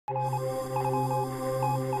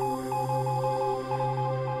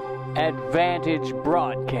Advantage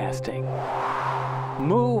Broadcasting.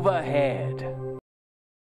 Move ahead.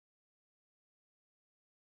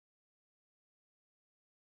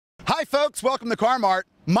 Hi folks, welcome to Car Mart.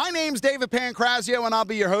 My name's David Pancrazio and I'll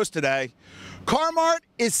be your host today. Car Mart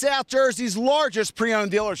is South Jersey's largest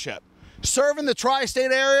pre-owned dealership, serving the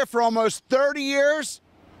tri-state area for almost 30 years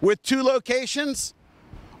with 2 locations.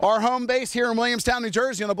 Our home base here in Williamstown, New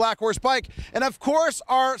Jersey on the Black Horse Pike, and of course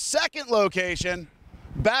our second location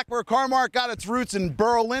back where Car Mart got its roots in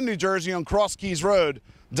Berlin, New Jersey on Cross Keys Road,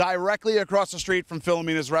 directly across the street from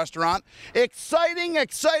Philomena's restaurant. Exciting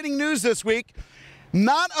news this week.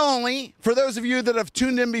 Not only, for those of you that have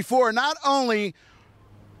tuned in before, not only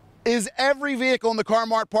is every vehicle in the Car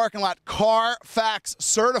Mart parking lot Carfax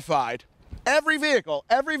certified, every vehicle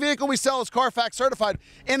we sell is Carfax certified.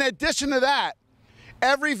 In addition to that,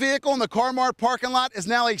 every vehicle in the Car Mart parking lot is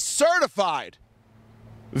now a certified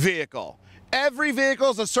vehicle. Every vehicle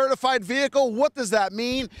is a certified vehicle. What does that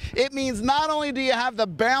mean? It means not only do you have the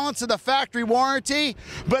balance of the factory warranty,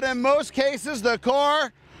 but in most cases the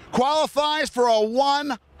car qualifies for a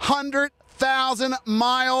 100,000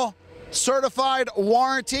 mile certified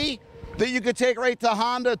warranty that you could take right to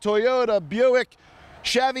Honda, Toyota, Buick,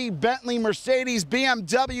 Chevy, Bentley, Mercedes,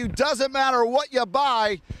 BMW. Doesn't matter what you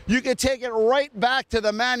buy, you can take it right back to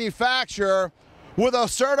the manufacturer with a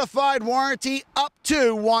certified warranty up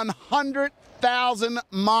to 100,000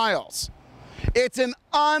 miles. It's an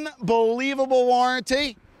unbelievable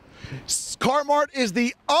warranty. Car Mart is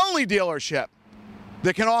the only dealership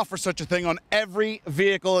that can offer such a thing on every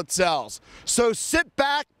vehicle it sells. So sit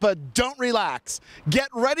back, but don't relax. Get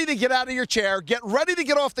ready to get out of your chair, get ready to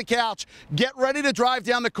get off the couch, get ready to drive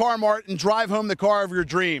down to Car Mart and drive home the car of your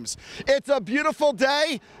dreams. It's a beautiful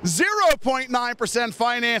day, 0.9%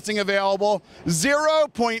 financing available,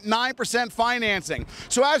 0.9% financing.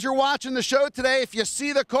 So as you're watching the show today, if you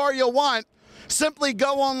see the car you want, simply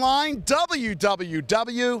go online,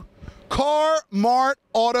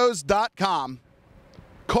 www.carmartautos.com.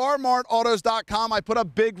 CarMartAutos.com. I put a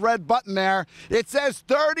big red button there. It says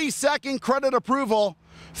 30-second credit approval.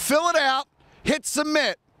 Fill it out, hit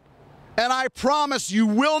submit, and I promise you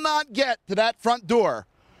will not get to that front door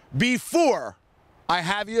before I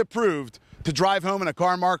have you approved to drive home in a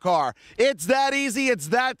Car Mart car. It's that easy, it's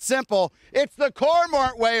that simple. It's the Car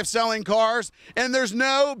Mart way of selling cars, and there's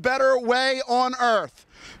no better way on earth.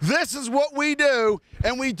 This is what we do,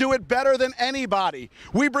 and we do it better than anybody.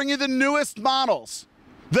 We bring you the newest models,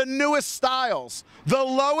 the newest styles, the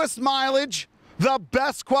lowest mileage, the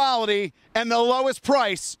best quality, and the lowest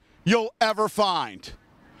price you'll ever find.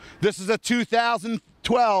 This is a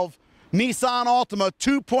 2012 Nissan Altima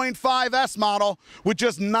 2.5S model with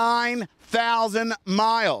just 9,000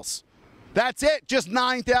 miles. That's it, just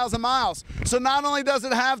 9,000 miles. So not only does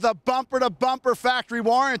it have the bumper-to-bumper factory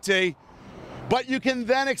warranty, but you can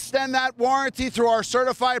then extend that warranty through our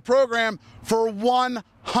certified program for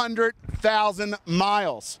 100,000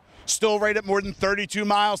 miles. Still right at more than 32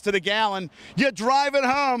 miles to the gallon. You drive it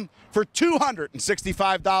home for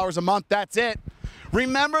 $265 a month. That's it.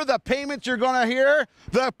 Remember, the payments you're going to hear,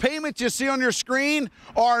 the payments you see on your screen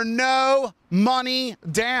are no money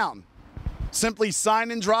down. Simply sign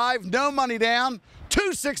and drive, no money down.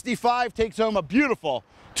 $265 takes home a beautiful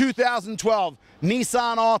 2012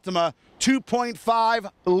 Nissan Altima 2.5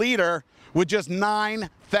 liter with just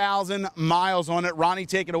 9,000 miles on it. Ronnie,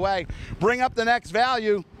 take it away. Bring up the next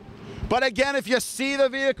value. But again, if you see the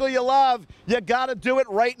vehicle you love, you gotta do it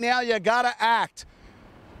right now. You gotta act.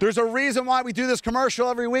 There's a reason why we do this commercial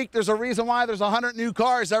every week. There's a reason why there's 100 new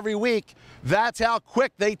cars every week. That's how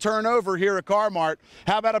quick they turn over here at Car Mart.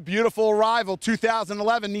 How about a beautiful arrival,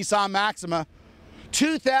 2011 Nissan Maxima.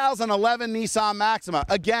 2011 Nissan Maxima.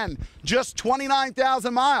 Again, just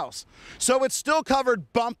 29,000 miles. So it's still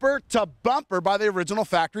covered bumper to bumper by the original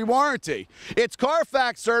factory warranty. It's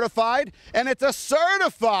Carfax certified, and it's a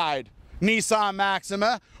certified Nissan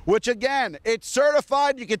Maxima, which again, it's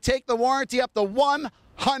certified. You can take the warranty up to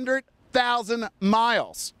 100,000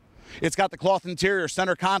 miles. It's got the cloth interior,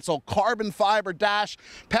 center console, carbon fiber dash,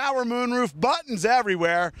 power moonroof, buttons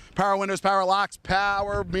everywhere, power windows, power locks,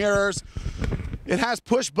 power mirrors. It has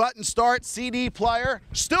push button start, CD player,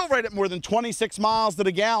 still right at more than 26 miles to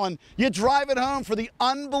the gallon. You drive it home for the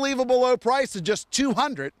unbelievable low price of just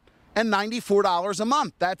 $294 a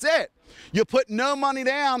month. That's it. You put no money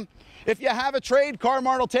down. If you have a trade, Car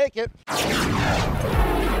Mart will take it.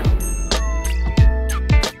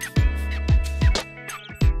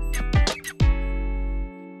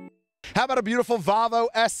 How about a beautiful Volvo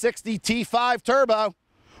S60 T5 Turbo?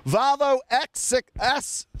 Volvo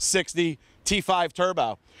S60 T5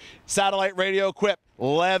 turbo, satellite radio equipped,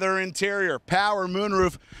 leather interior, power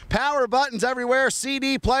moonroof, power buttons everywhere,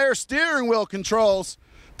 CD player, steering wheel controls.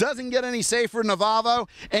 Doesn't get any safer than a Volvo,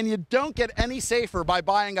 and you don't get any safer by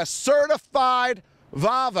buying a certified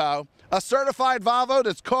Volvo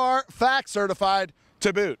that's Carfax certified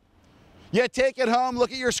to boot. You take it home,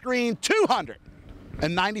 look at your screen,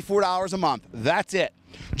 $294 a month. That's it.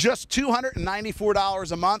 Just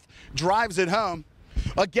 $294 a month drives it home.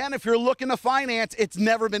 Again, if you're looking to finance, it's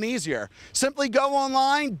never been easier. Simply go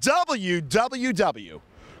online,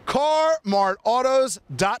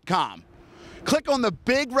 www.carmartautos.com. Click on the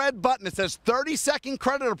big red button that says 30-second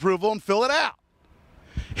credit approval and fill it out.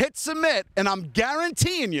 Hit submit, and I'm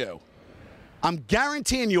guaranteeing you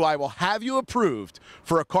I will have you approved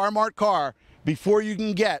for a Car-Mart car before you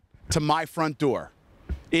can get to my front door.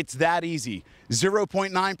 It's that easy.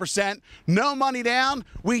 0.9%, no money down.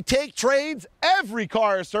 We take trades. Every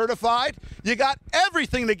car is certified. You got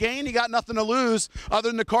everything to gain. You got nothing to lose other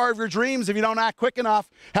than the car of your dreams if you don't act quick enough.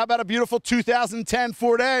 How about a beautiful 2010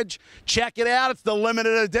 Ford Edge? Check it out. It's the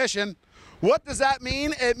limited edition. What does that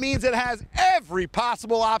mean? It means it has every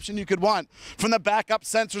possible option you could want. From the backup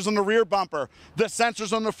sensors on the rear bumper, the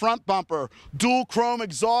sensors on the front bumper, dual chrome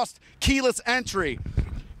exhaust, keyless entry,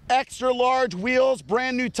 extra large wheels,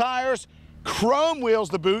 brand new tires, chrome wheels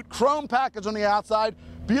to boot, chrome package on the outside,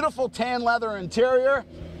 beautiful tan leather interior,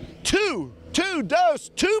 two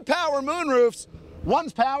power moonroofs.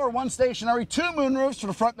 One's power, one's stationary, 2 moonroofs for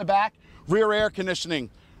the front and the back, rear air conditioning,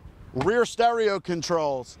 rear stereo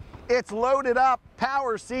controls. It's loaded up,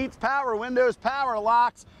 power seats, power windows, power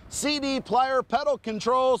locks, CD player, pedal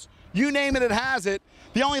controls, you name it, it has it.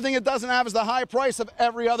 The only thing it doesn't have is the high price of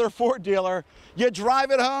every other Ford dealer. You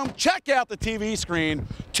drive it home, check out the TV screen,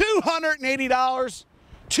 $280,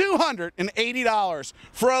 $280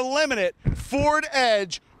 for a limited Ford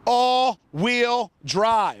Edge all-wheel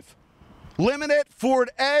drive. Limited Ford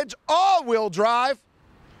Edge all-wheel drive,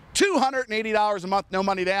 $280 a month, no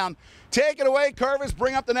money down. Take it away, Curvis,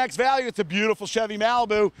 bring up the next value. It's a beautiful Chevy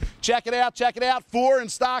Malibu. Check it out, check it out. 4 in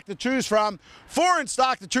stock to choose from. 4 in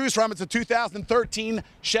stock to choose from. It's a 2013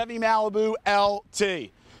 Chevy Malibu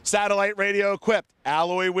LT. Satellite radio equipped,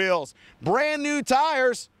 alloy wheels, brand new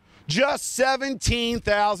tires, just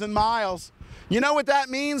 17,000 miles. You know what that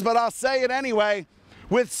means, but I'll say it anyway.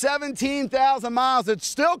 With 17,000 miles, it's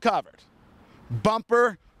still covered,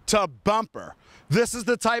 bumper to bumper. This is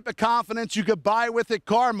the type of confidence you could buy with at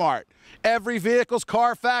Car-Mart. Every vehicle's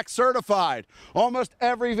Carfax certified. Almost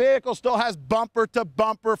every vehicle still has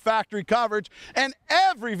bumper-to-bumper factory coverage, and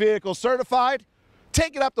every vehicle certified.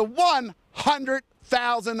 Take it up to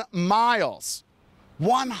 100,000 miles.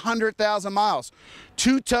 100,000 miles.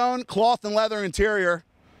 Two-tone cloth and leather interior.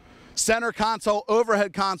 Center console,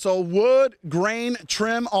 overhead console, wood, grain,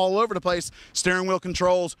 trim all over the place. Steering wheel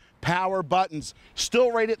controls, power buttons.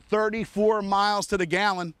 Still rated 34 miles to the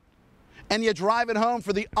gallon. And you drive it home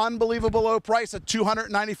for the unbelievable low price of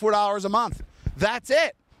 $294 a month. That's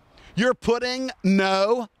it. You're putting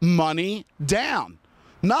no money down.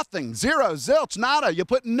 Nothing. Zero, zilch, nada. You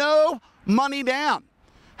put no money down.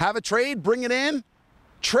 Have a trade, bring it in.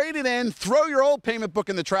 Trade it in, throw your old payment book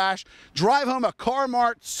in the trash, drive home a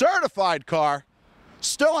Car-Mart certified car,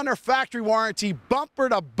 still under factory warranty, bumper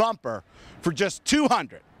to bumper, for just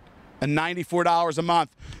 $294 a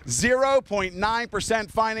month.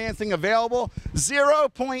 0.9% financing available,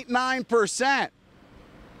 0.9%.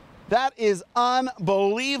 That is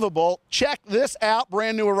unbelievable. Check this out,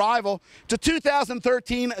 brand new arrival. It's a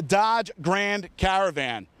 2013 Dodge Grand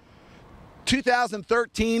Caravan.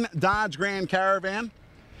 2013 Dodge Grand Caravan.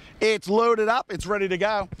 It's loaded up, it's ready to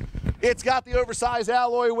go. It's got the oversized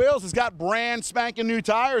alloy wheels, it's got brand spanking new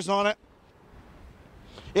tires on it.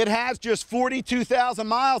 It has just 42,000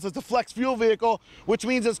 miles. It's a flex fuel vehicle, which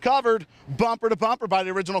means it's covered bumper to bumper by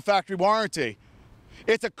the original factory warranty.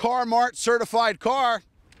 It's a Car-Mart certified car,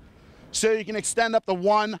 so you can extend up to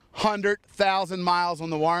 100,000 miles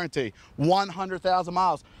on the warranty. 100,000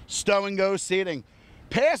 miles. Stow and go seating.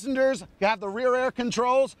 Passengers, you have the rear air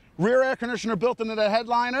controls, rear air conditioner built into the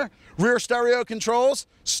headliner, rear stereo controls.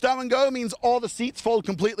 Stow and go means all the seats fold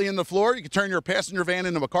completely in the floor. You can turn your passenger van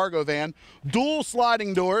into a cargo van. Dual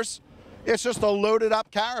sliding doors. It's just a loaded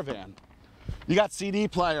up caravan. You got CD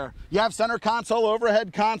player. You have center console,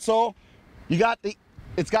 overhead console. It's got the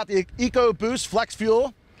EcoBoost Flex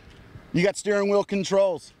Fuel. You got steering wheel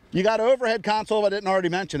controls. You got overhead console, but I didn't already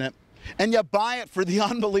mention it. And you buy it for the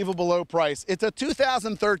unbelievable low price. It's a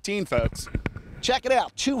 2013, folks. Check it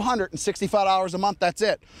out, $265 a month, that's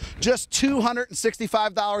it. Just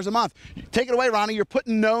 $265 a month. Take it away, Ronnie, you're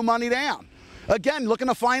putting no money down. Again, looking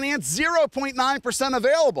to finance, 0.9%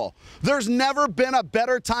 available. There's never been a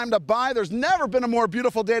better time to buy. There's never been a more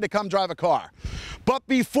beautiful day to come drive a car. But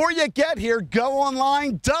before you get here, go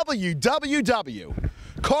online,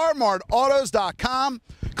 www.carmartautos.com.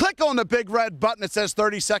 Click on the big red button that says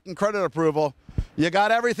 30-second credit approval. You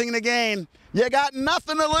got everything to gain. You got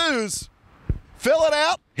nothing to lose. Fill it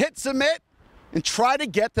out, hit submit, and try to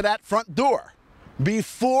get to that front door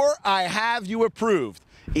before I have you approved.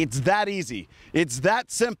 It's that easy. It's that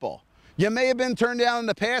simple. You may have been turned down in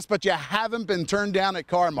the past, but you haven't been turned down at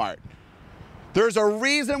Mart. There's a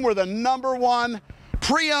reason we're the #1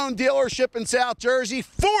 pre-owned dealership in South Jersey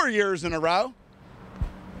 4 years in a row.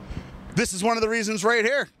 This is one of the reasons right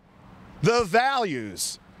here. The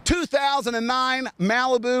values. 2009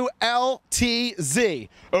 Malibu LTZ.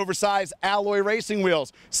 Oversized alloy racing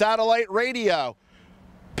wheels, satellite radio,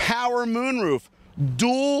 power moonroof,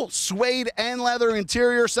 dual suede and leather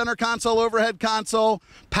interior, center console, overhead console,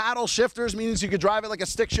 paddle shifters, means you could drive it like a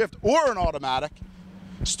stick shift or an automatic,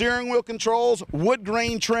 steering wheel controls, wood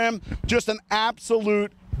grain trim, just an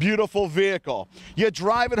absolute beautiful vehicle. You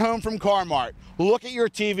drive it home from Mart, look at your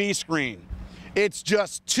TV screen. It's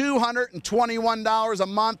just $221 a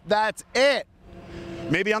month, that's it.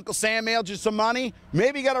 Maybe Uncle Sam mailed you some money.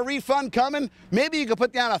 Maybe you got a refund coming. Maybe you could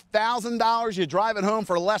put down $1,000. You drive it home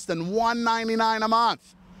for less than $199 a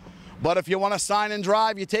month. But if you want to sign and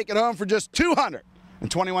drive, you take it home for just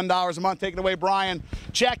 $221 a month. Take it away, Brian.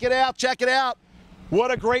 Check it out. Check it out.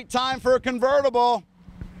 What a great time for a convertible.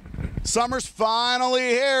 Summer's finally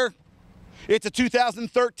here. It's a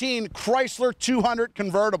 2013 Chrysler 200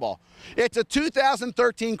 convertible. It's a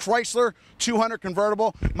 2013 Chrysler 200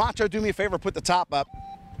 convertible. Macho, do me a favor, put the top up.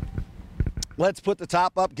 Let's put the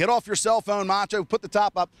top up. Get off your cell phone, Macho, put the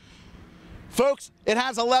top up. Folks, it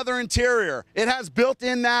has a leather interior. It has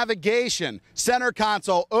built-in navigation, center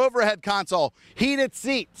console, overhead console, heated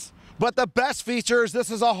seats. But the best feature is this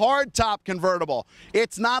is a hard top convertible.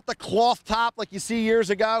 It's not the cloth top like you see years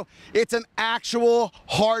ago. It's an actual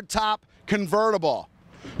hard top convertible.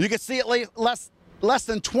 You can see it less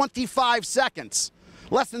than 25 seconds.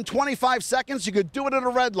 Less than 25 seconds, you could do it at a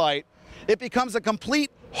red light. It becomes a complete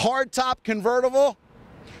hardtop convertible,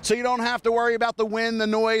 so you don't have to worry about the wind, the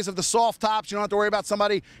noise of the soft tops. You don't have to worry about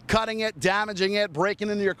somebody cutting it, damaging it, breaking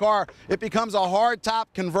into your car. It becomes a hardtop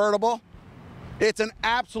convertible. It's an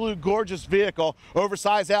absolute gorgeous vehicle.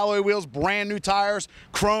 Oversized alloy wheels, brand new tires,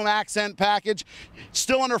 chrome accent package,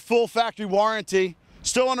 still under full factory warranty.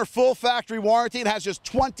 Still under full factory warranty. It has just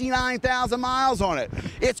 29,000 miles on it.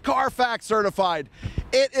 It's Carfax certified.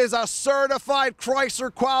 It is a certified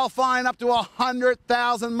Chrysler qualifying up to a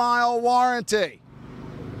 100,000 mile warranty.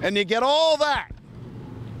 And you get all that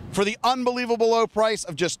for the unbelievable low price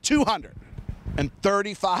of just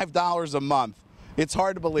 $235 a month. It's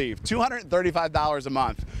hard to believe. $235 a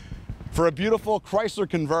month for a beautiful Chrysler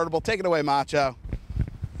convertible. Take it away, Macho.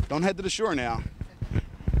 Don't head to the shore now.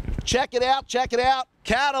 Check it out, check it out.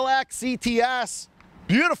 Cadillac CTS,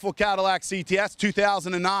 beautiful Cadillac CTS,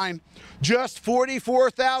 2009. Just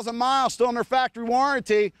 44,000 miles, still under factory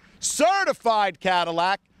warranty. Certified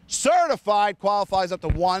Cadillac, certified, qualifies up to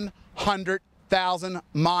 100,000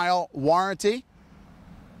 mile warranty.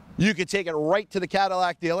 You could take it right to the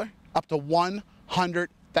Cadillac dealer, up to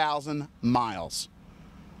 100,000 miles.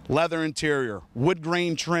 Leather interior, wood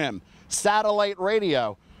grain trim, satellite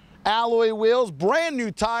radio, alloy wheels, brand new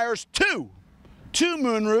tires, two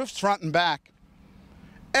moonroofs, front and back.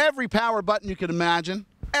 Every power button you can imagine,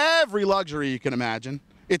 every luxury you can imagine.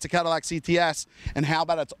 It's a Cadillac CTS, and how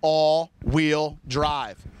about it's all-wheel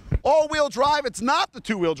drive? All-wheel drive, it's not the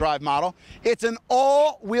two-wheel drive model. It's an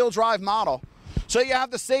all-wheel drive model. So you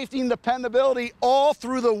have the safety and dependability all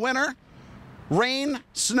through the winter. Rain,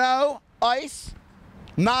 snow, ice,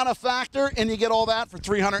 not a factor, and you get all that for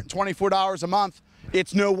 $324 a month.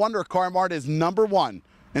 It's no wonder Mart is #1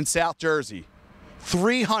 in South Jersey.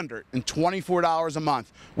 $324 a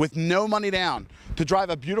month with no money down to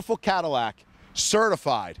drive a beautiful Cadillac,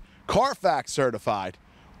 certified, Carfax certified,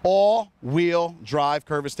 all-wheel drive.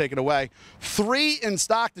 Curvis, take it away. 3 in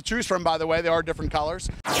stock to choose from, by the way. They are different colors.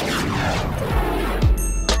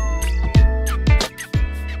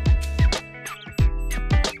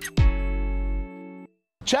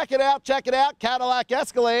 Check it out, Cadillac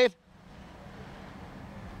Escalade.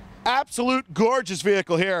 Absolute gorgeous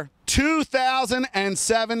vehicle here.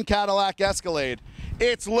 2007 Cadillac Escalade.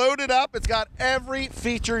 It's loaded up. It's got every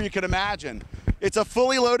feature you could imagine. It's a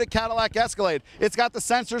fully loaded Cadillac Escalade. It's got the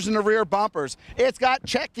sensors in the rear bumpers. It's got,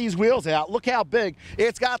 check these wheels out. Look how big.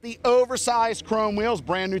 It's got the oversized chrome wheels,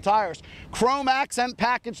 brand new tires. Chrome accent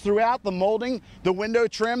package throughout, the molding, the window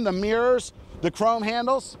trim, the mirrors, the chrome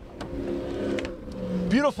handles.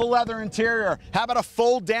 Beautiful leather interior. How about a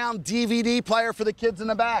fold-down DVD player for the kids in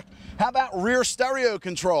the back? How about rear stereo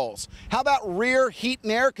controls? How about rear heat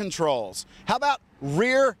and air controls? How about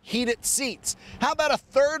rear heated seats? How about a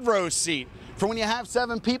third row seat for when you have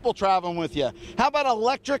 7 people traveling with you? How about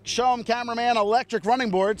electric, show them cameraman, electric running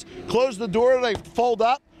boards? Close the door, they fold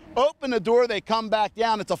up. Open the door, they come back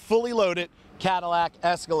down. It's a fully loaded Cadillac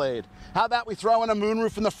Escalade. How about we throw in a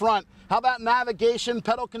moonroof in the front? How about navigation,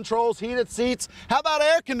 pedal controls, heated seats? How about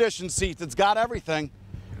air conditioned seats? It's got everything.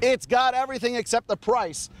 It's got everything except the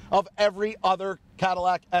price of every other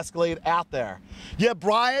Cadillac Escalade out there. You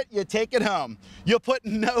buy it, you take it home. You put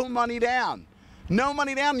no money down. No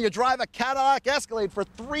money down, and you drive a Cadillac Escalade for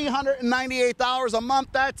 $398 a month.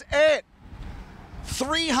 That's it.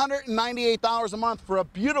 $398 a month for a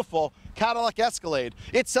beautiful Cadillac Escalade.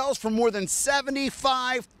 It sells for more than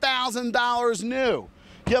 $75,000 new.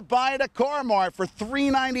 You buy it at Mart for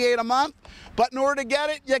 $398 a month, but in order to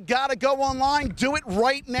get it, you gotta go online. Do it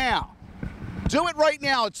right now. Do it right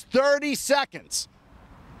now. It's 30 seconds.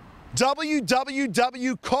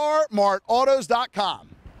 www.carmartautos.com.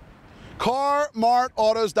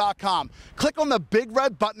 carmartautos.com. Click on the big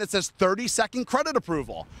red button that says 30-second credit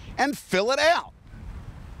approval and fill it out.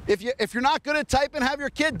 If you're not good at typing, have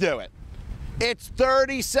your kid do it. It's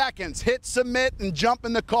 30 seconds. Hit submit and jump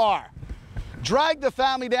in the car. Drag the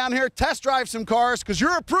family down here, test drive some cars, because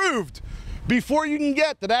you're approved before you can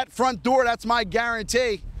get to that front door. That's my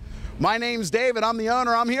guarantee. My name's David. I'm the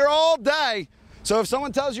owner. I'm here all day. So if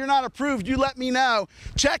someone tells you you're not approved, you let me know.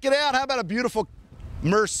 Check it out. How about a beautiful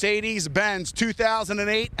Mercedes-Benz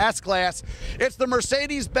 2008 S-Class? It's the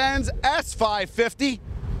Mercedes-Benz S550.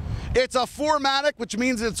 It's a 4MATIC, which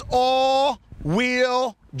means it's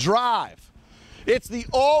all-wheel drive. It's the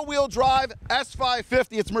all-wheel drive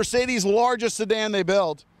S550. It's Mercedes' largest sedan they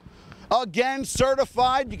build. Again,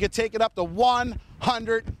 certified. You can take it up to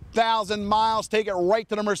 100,000 miles. Take it right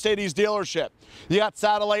to the Mercedes dealership. You got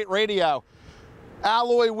satellite radio,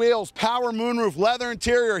 alloy wheels, power moonroof, leather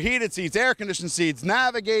interior, heated seats, air conditioned seats,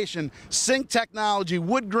 navigation, sync technology,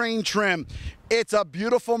 wood grain trim. It's a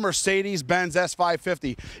beautiful Mercedes-Benz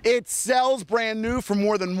S550. It sells brand new for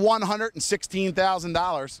more than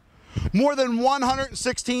 $116,000. More than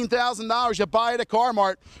 $116,000. You buy it at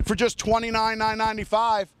Mart for just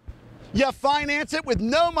 $29,995. You finance it with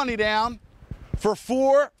no money down for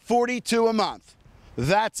 $442 a month.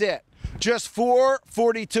 That's it. Just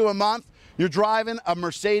 $442 a month. You're driving a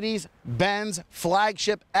Mercedes-Benz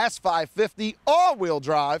flagship S550 all-wheel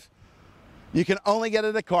drive. You can only get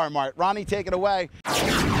it at Mart. Ronnie, take it away.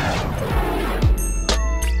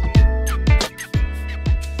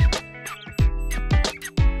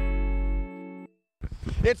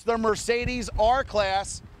 It's the Mercedes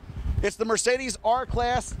R-Class. It's the Mercedes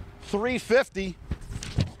R-Class 350.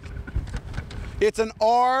 It's an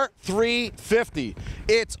R350.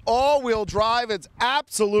 It's all-wheel drive. It's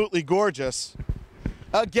absolutely gorgeous.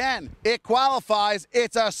 Again, it qualifies.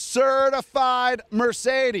 It's a certified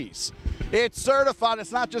Mercedes. It's certified.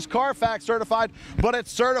 It's not just Carfax certified, but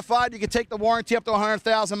it's certified. You can take the warranty up to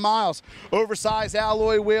 100,000 miles. Oversized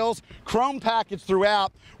alloy wheels, chrome package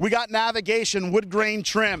throughout. We got navigation, wood grain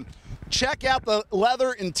trim. Check out the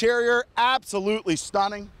leather interior. Absolutely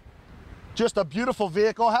stunning. Just a beautiful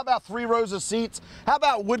vehicle. How about 3 rows of seats? How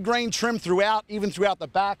about wood grain trim throughout, even throughout the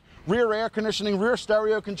back? Rear air conditioning, rear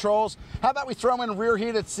stereo controls. How about we throw in rear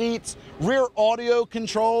heated seats, rear audio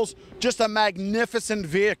controls? Just a magnificent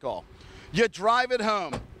vehicle. You drive it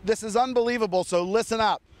home. This is unbelievable, so listen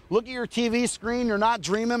up. Look at your TV screen. You're not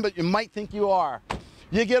dreaming, but you might think you are.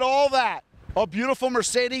 You get all that. A beautiful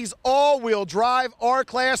Mercedes all-wheel drive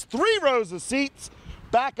R-Class, 3 rows of seats,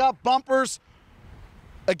 backup bumpers.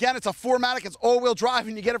 Again, it's a 4MATIC. It's all-wheel drive,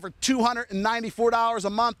 and you get it for $294 a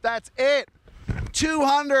month. That's it.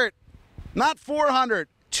 $200, not $400,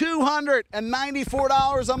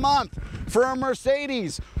 $294 a month for a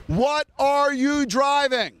Mercedes. What are you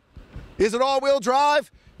driving? Is it all-wheel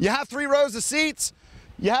drive? You have 3 rows of seats.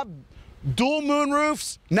 You have dual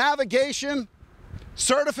moonroofs, navigation,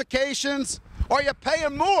 certifications. Are you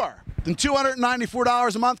paying more than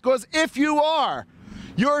 $294 a month? Because if you are,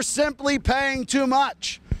 you're simply paying too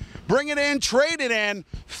much. Bring it in, trade it in,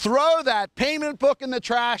 throw that payment book in the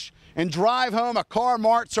trash, and drive home a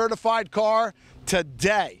Mart certified car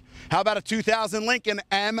today. How about a 2000 Lincoln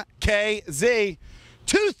MKZ?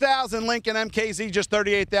 2000 Lincoln MKZ, just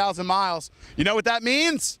 38,000 miles. You know what that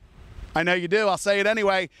means? I know you do. I'll say it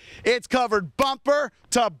anyway. It's covered bumper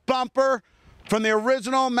to bumper from the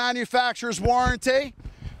original manufacturer's warranty.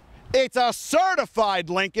 It's a certified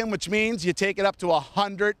Lincoln, which means you take it up to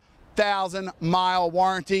 100,000-mile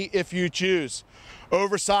warranty if you choose.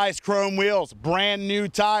 Oversized chrome wheels, brand new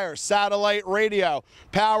tires, satellite radio,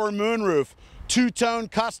 power moonroof, two-tone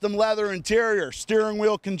custom leather interior, steering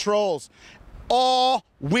wheel controls,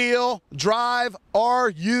 all-wheel drive. Are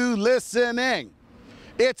you listening?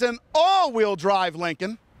 It's an all-wheel drive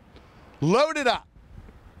Lincoln, loaded up,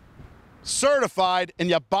 certified, and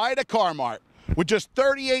you buy it at Mart with just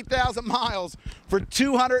 38,000 miles for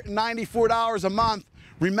 $294 a month.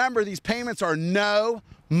 Remember, these payments are no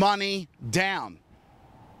money down.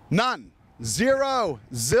 None. Zero.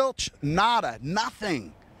 Zilch. Nada.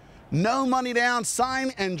 Nothing. No money down.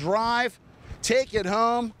 Sign and drive. Take it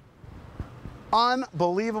home.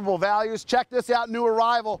 Unbelievable values. Check this out. New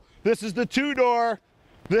arrival. This is the two-door.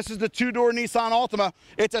 This is the two-door Nissan Altima.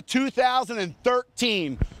 It's a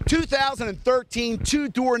 2013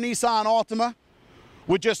 two-door Nissan Altima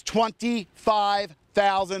with just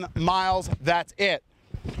 25,000 miles. That's it.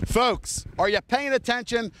 Folks, are you paying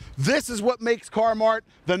attention? This is what makes Mart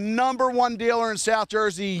the #1 dealer in South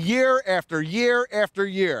Jersey year after year after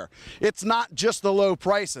year. It's not just the low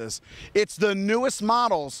prices. It's the newest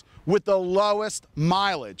models with the lowest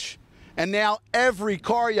mileage. And now every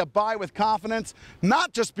car you buy with confidence,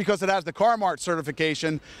 not just because it has the Mart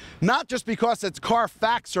certification, not just because it's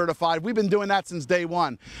Carfax certified, we've been doing that since day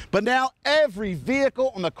one, but now every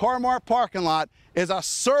vehicle on the Mart parking lot is a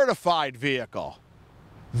certified vehicle.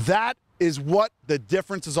 That is what the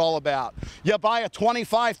difference is all about. You buy a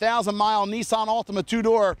 25,000-mile Nissan Altima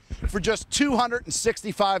two-door for just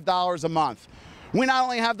 $265 a month. We not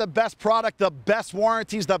only have the best product, the best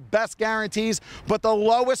warranties, the best guarantees, but the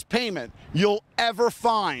lowest payment you'll ever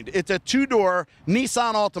find. It's a two-door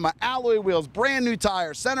Nissan Altima, alloy wheels, brand new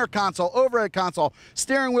tires, center console, overhead console,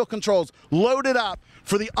 steering wheel controls, loaded up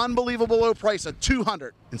for the unbelievable low price of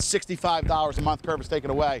 $265 a month. Curve is taken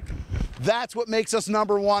away. That's what makes us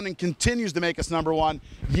 #1 and continues to make us #1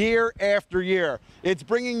 year after year. It's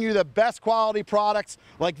bringing you the best quality products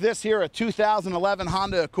like this here, a 2011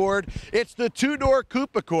 Honda Accord. It's the two-door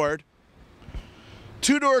coupe Accord.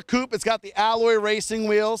 Two-door coupe, it's got the alloy racing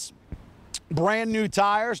wheels, brand new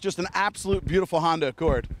tires, just an absolute beautiful Honda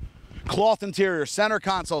Accord. Cloth interior, center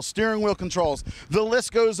console, steering wheel controls. The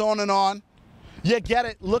list goes on and on. You get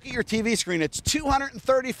it. Look at your TV screen. It's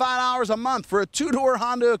 $235 a month for a two-door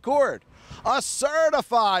Honda Accord. A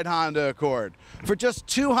certified Honda Accord for just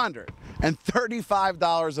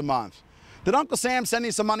 $235 a month. Did Uncle Sam send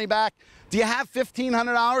you some money back? Do you have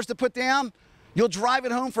 $1,500 to put down? You'll drive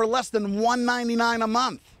it home for less than $199 a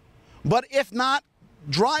month. But if not,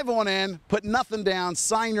 drive on in, put nothing down,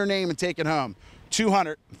 sign your name, and take it home.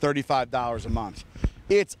 $235 a month.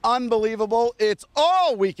 It's unbelievable. It's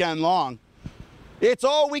all weekend long. It's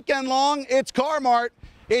all weekend long. It's Mart.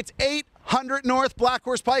 It's 800 North Black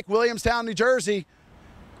Horse Pike, Williamstown, New Jersey,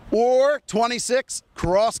 or 26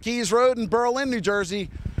 Cross Keys Road in Berlin, New Jersey.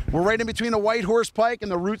 We're right in between the White Horse Pike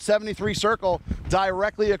and the Route 73 Circle,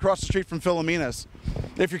 directly across the street from Philomena's.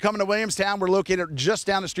 If you're coming to Williamstown, we're located just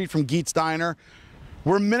down the street from Geet's Diner.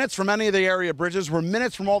 We're minutes from any of the area bridges. We're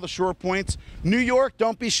minutes from all the shore points. New York,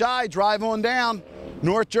 don't be shy. Drive on down.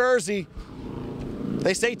 North Jersey.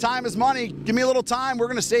 They say time is money. Give me a little time. We're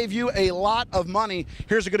going to save you a lot of money.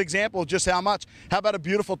 Here's a good example of just how much. How about a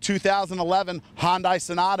beautiful 2011 Hyundai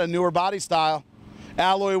Sonata, newer body style.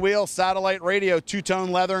 Alloy wheels, satellite radio,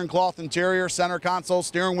 two-tone leather and cloth interior, center console,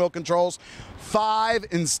 steering wheel controls. 5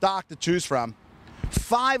 in stock to choose from.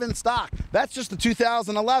 5 in stock. That's just the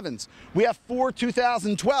 2011s. We have 4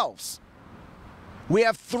 2012s. We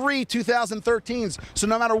have 3 2013s, so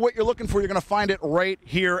no matter what you're looking for, you're going to find it right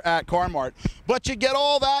here at Mart. But you get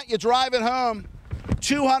all that, you drive it home,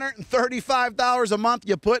 $235 a month,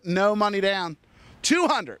 you put no money down.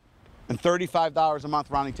 $235 a month,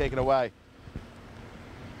 Ronnie, take it away.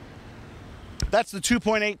 That's the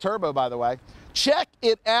 2.8 turbo, by the way. Check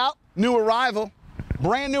it out, new arrival.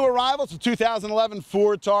 Brand new arrival, it's a 2011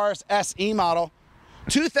 Ford Taurus SE model.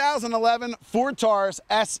 2011 Ford Taurus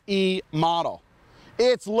SE model.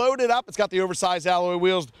 It's loaded up. It's got the oversized alloy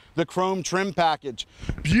wheels, the chrome trim package.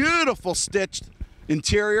 Beautiful stitched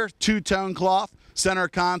interior, two-tone cloth, center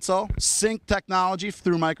console, sync technology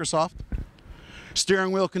through Microsoft,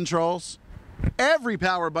 steering wheel controls, every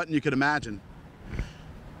power button you could imagine.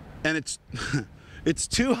 And it's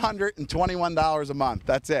 $221 a month.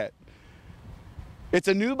 That's it. It's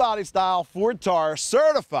a new body style Ford Taurus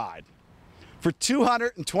certified for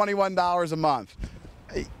 $221 a month.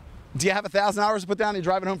 Do you have 1,000 hours to put down? You're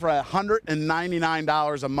driving home for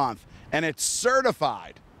 $199 a month, and it's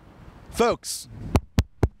certified. Folks,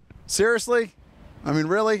 seriously? I mean,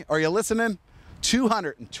 really? Are you listening?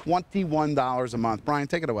 $221 a month. Brian,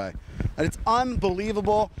 take it away. And it's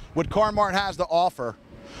unbelievable what Mart has to offer.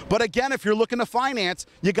 But again, if you're looking to finance,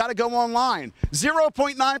 you got to go online.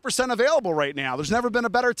 0.9% available right now. There's never been a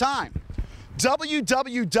better time.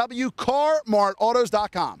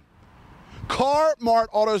 www.carmartautos.com.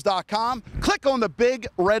 CarMartAutos.com. Click on the big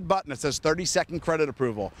red button that says 30-second credit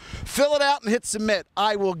approval. Fill it out and hit submit.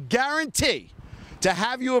 I will guarantee to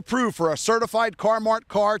have you approved for a certified Mart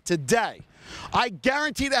car today. I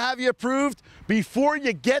guarantee to have you approved before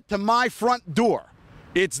you get to my front door.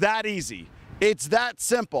 It's that easy. It's that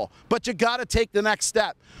simple. But you got to take the next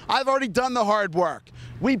step. I've already done the hard work.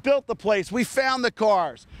 We built the place. We found the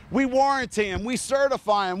cars. We warranty them. We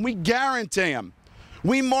certify them. We guarantee them.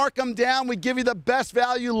 We mark them down. We give you the best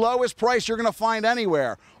value, lowest price you're going to find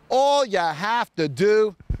anywhere. All you have to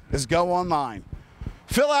do is go online.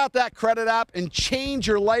 Fill out that credit app and change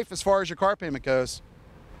your life as far as your car payment goes.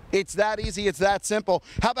 It's that easy. It's that simple.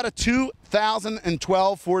 How about a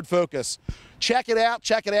 2012 Ford Focus? Check it out.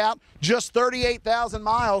 Check it out. Just 38,000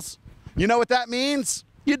 miles. You know what that means?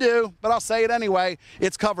 You do, but I'll say it anyway.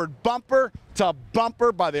 It's covered bumper to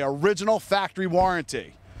bumper by the original factory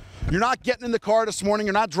warranty. You're not getting in the car this morning,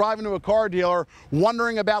 you're not driving to a car dealer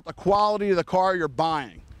wondering about the quality of the car you're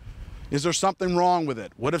buying. Is there something wrong with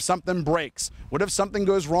it? What if something breaks? What if something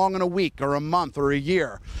goes wrong in a week or a month or a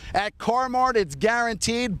year? At Mart, it's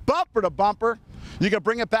guaranteed bumper to bumper. You can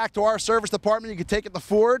bring it back to our service department, you can take it to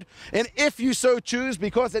Ford, and if you so choose,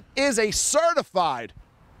 because it is a certified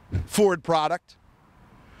Ford product,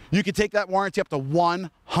 you can take that warranty up to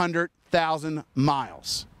 100,000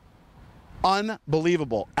 miles.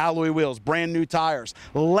 Unbelievable. Alloy wheels, brand new tires,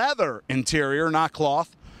 leather interior, not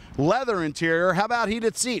cloth, leather interior. How about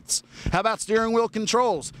heated seats? How about steering wheel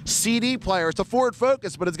controls, CD player? It's a Ford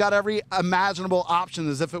Focus, but it's got every imaginable option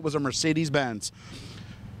as if it was a Mercedes-Benz.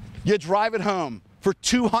 You drive it home for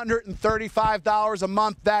 $235 a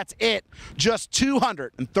month. That's it. Just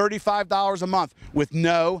 $235 a month with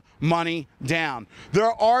no money down.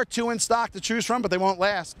 There are two in stock to choose from, but they won't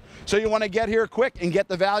last. So you want to get here quick and get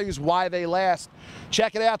the values why they last.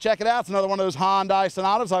 Check it out. Check it out. It's another one of those Hyundai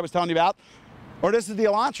Sonatas I was telling you about. Or this is the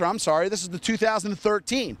Elantra, I'm sorry. This is the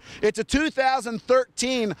 2013. It's a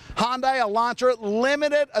 2013 Hyundai Elantra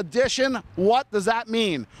limited edition. What does that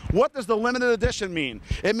mean? What does the limited edition mean?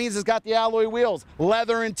 It means it's got the alloy wheels,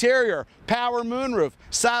 leather interior, power moonroof,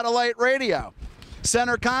 satellite radio,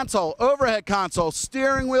 center console, overhead console,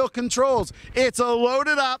 steering wheel controls. It's a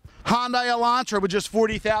loaded up Hyundai Elantra with just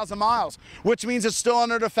 40,000 miles, which means it's still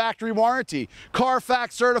under the factory warranty.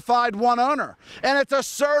 Carfax certified, one owner. And it's a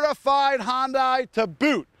certified Hyundai to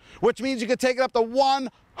boot, which means you can take it up to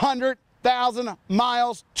 100,000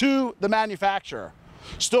 miles to the manufacturer.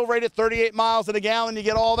 Still rated 38 miles to the gallon. You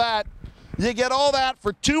get all that. You get all that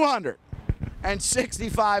for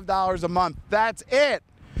 $265 a month. That's it.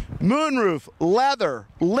 Moonroof, leather,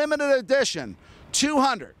 limited edition,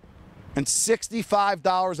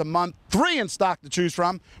 $265 a month. 3 in stock to choose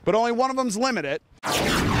from, but only one of them's limited.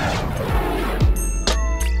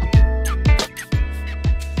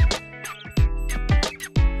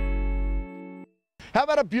 How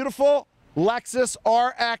about a beautiful Lexus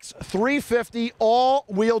RX 350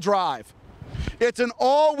 all-wheel drive? It's an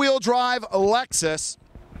all-wheel drive Lexus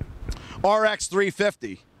RX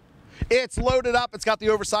 350. It's loaded up. It's got the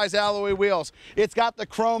oversized alloy wheels. It's got the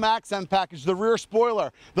chrome accent package, the rear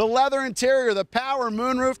spoiler, the leather interior, the power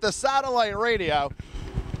moonroof, the satellite radio,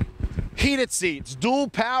 heated seats, dual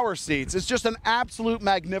power seats. It's just an absolute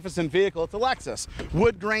magnificent vehicle. It's a Lexus.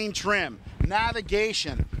 Wood grain trim,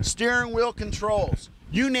 navigation, steering wheel controls.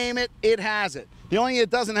 You name it, it has it. The only thing it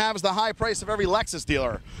doesn't have is the high price of every Lexus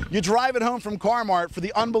dealer. You drive it home from Mart for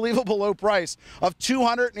the unbelievable low price of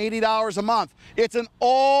 $280 a month. It's an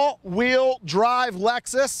all-wheel drive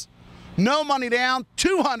Lexus, no money down,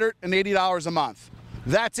 $280 a month.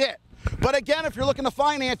 That's it. But again, if you're looking to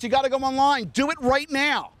finance, you got to go online. Do it right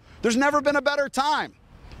now. There's never been a better time.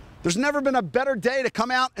 There's never been a better day to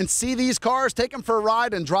come out and see these cars, take them for a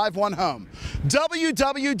ride, and drive one home.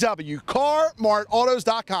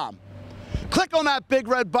 www.carmartautos.com. Click on that big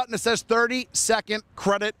red button that says 30-second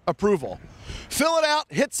credit approval. Fill it out,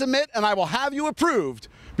 hit submit, and I will have you approved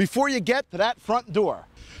before you get to that front door.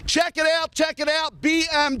 Check it out, check it out.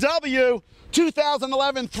 BMW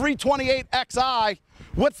 2011 328xi.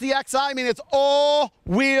 What's the XI mean? It's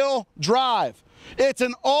all-wheel drive. It's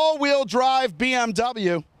an all-wheel drive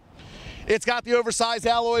BMW. It's got the oversized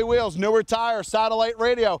alloy wheels, newer tires, satellite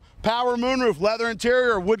radio, power moonroof, leather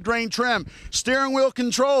interior, wood grain trim, steering wheel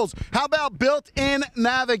controls. How about built-in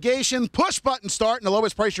navigation, push button start, and the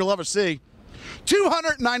lowest price you'll ever see?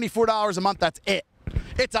 $294 a month, that's it.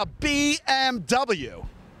 It's a BMW.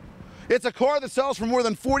 It's a car that sells for more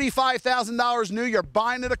than $45,000 new. You're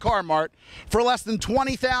buying it at Mart for less than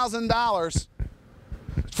 $20,000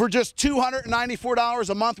 for just $294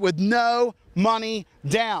 a month with no money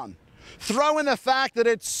down. Throw in the fact that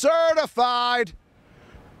it's certified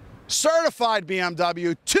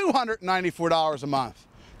BMW, $294 a month.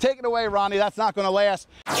 Take it away, Ronnie. That's not going to last.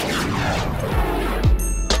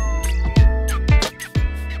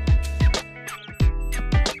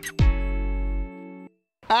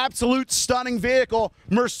 Absolute stunning vehicle,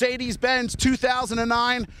 Mercedes-Benz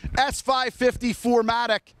 2009 S550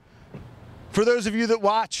 4MATIC. For those of you that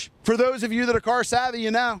watch, for those of you that are car savvy, you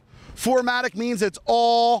know, 4MATIC means it's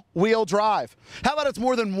all-wheel drive. How about it's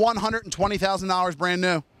more than $120,000 brand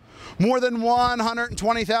new? More than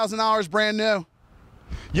 $120,000 brand new.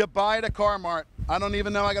 You buy it at Mart. I don't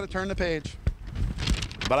even know I got to turn the page,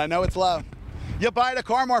 but I know it's low. You buy it at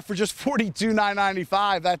Mart for just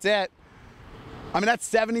 $42,995. That's it. I mean, that's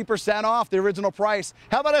 70% off the original price.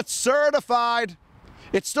 How about it's certified?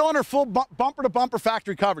 It's still under full bumper-to-bumper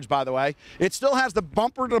factory coverage, by the way. It still has the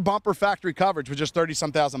bumper-to-bumper factory coverage with just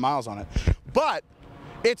 30-some thousand miles on it. But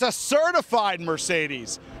it's a certified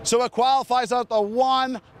Mercedes, so it qualifies out the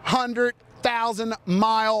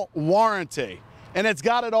 100,000-mile warranty. And it's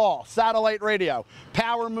got it all. Satellite radio,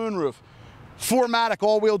 power moonroof, 4MATIC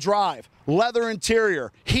all-wheel drive, leather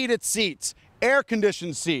interior, heated seats,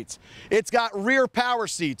 air-conditioned seats. It's got rear power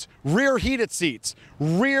seats, rear heated seats,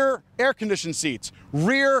 rear air-conditioned seats,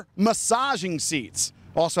 rear massaging seats.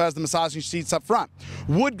 Also has the massaging seats up front.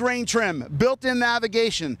 Wood grain trim, built-in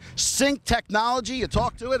navigation, sync technology. You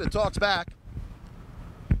talk to it, it talks back.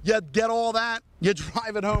 You get all that, you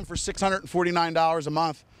drive it home for $649 a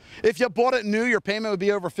month. If you bought it new, your payment would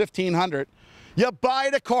be over $1,500. You buy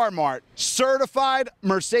it at Mart, certified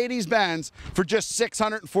Mercedes-Benz for just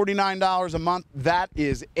 $649 a month. That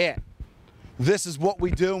is it. This is what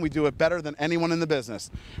we do, and we do it better than anyone in the business.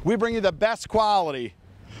 We bring you the best quality,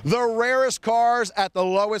 the rarest cars at the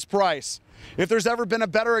lowest price. If there's ever been a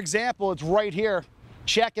better example, it's right here.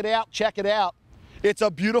 Check it out, check it out. It's a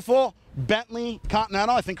beautiful Bentley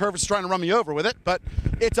Continental. I think Curvis is trying to run me over with it, but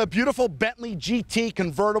it's a beautiful Bentley GT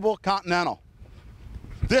convertible Continental.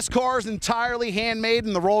 This car is entirely handmade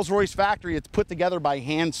in the Rolls-Royce factory. It's put together by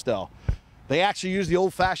hand still. They actually use the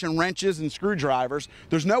old-fashioned wrenches and screwdrivers.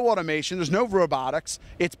 There's no automation, there's no robotics.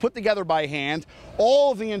 It's put together by hand.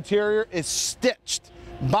 All of the interior is stitched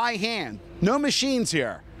by hand. No machines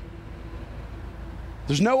here.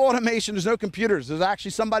 There's no automation, there's no computers. There's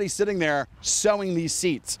actually somebody sitting there sewing these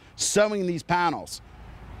seats, sewing these panels.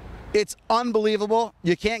 It's unbelievable.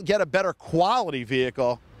 You can't get a better quality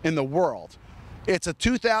vehicle in the world. It's a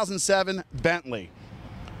 2007 Bentley.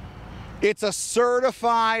 It's a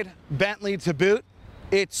certified Bentley to boot.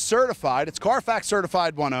 It's certified. It's Carfax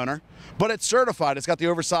certified, one owner, but it's certified. It's got the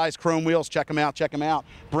oversized chrome wheels. Check them out, check them out.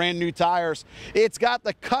 Brand new tires. It's got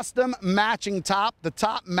the custom matching top. The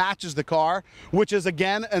top matches the car, which is,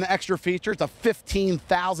 again, an extra feature. It's a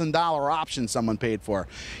 $15,000 option someone paid for.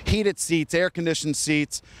 Heated seats, air-conditioned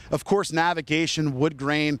seats, of course, navigation, wood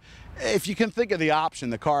grain. If you can think of the option,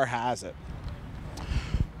 the car has it.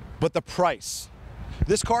 But the price.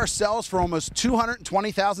 This car sells for almost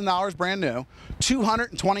 $220,000 brand new.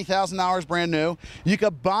 $220,000 brand new. You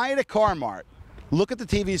could buy it at Mart. Look at the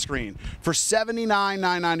TV screen for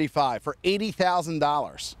 $79,995 for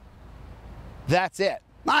 $80,000. That's it.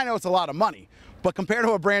 I know it's a lot of money, but compared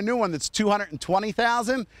to a brand new one that's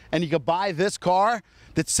 $220,000, and you could buy this car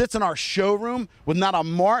that sits in our showroom with not a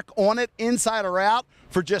mark on it, inside or out,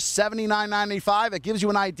 for just $79,995, it gives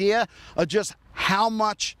you an idea of just how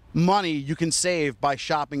much money you can save by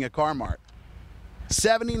shopping at Mart.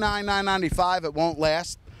 $79,995, it won't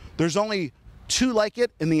last. There's only two like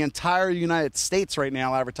it in the entire United States right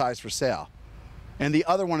now advertised for sale. And the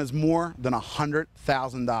other one is more than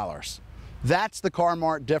 $100,000. That's the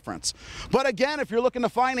Mart difference. But again, if you're looking to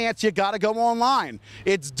finance, you got to go online.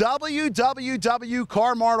 It's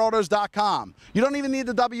www.carmartautos.com. You don't even need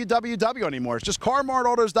the www anymore. It's just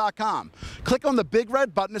carmartautos.com. Click on the big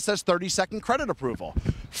red button that says 30-second credit approval.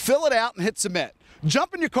 Fill it out and hit submit.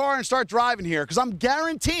 Jump in your car and start driving here, because I'm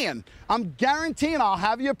guaranteeing I'll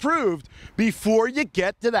have you approved before you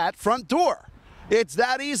get to that front door. It's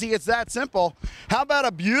that easy, it's that simple. How about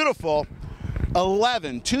a beautiful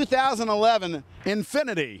 2011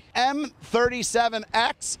 Infiniti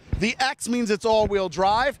M37X. The X means it's all-wheel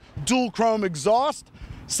drive, dual chrome exhaust,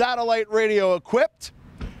 satellite radio equipped,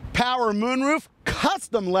 power moonroof,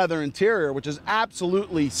 custom leather interior, which is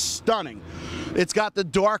absolutely stunning. It's got the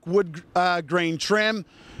dark wood grain trim.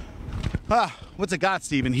 What's it got,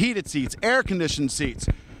 Steven? Heated seats, air-conditioned seats.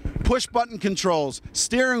 push button controls,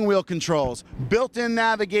 steering wheel controls, built-in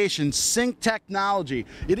navigation, sync technology.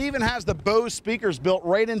 It even has the Bose speakers built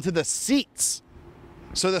right into the seats.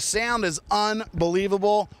 So the sound is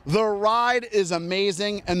unbelievable. The ride is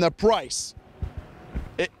amazing, and the price,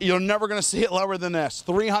 you're never going to see it lower than this.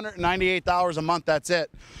 $398 a month, that's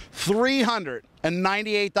it.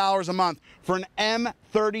 $398 a month for an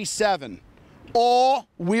M37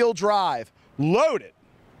 all-wheel drive, loaded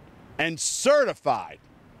and certified.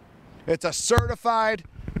 It's a certified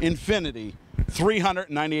Infiniti,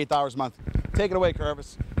 $398 a month. Take it away,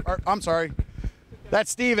 Curvis. I'm sorry.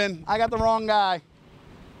 That's Steven. I got the wrong guy.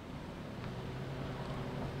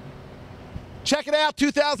 Check it out,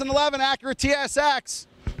 2011 Acura TSX.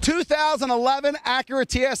 2011 Acura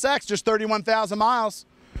TSX, just 31,000 miles.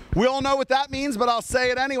 We all know what that means, but I'll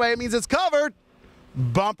say it anyway. It means it's covered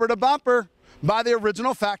bumper to bumper by the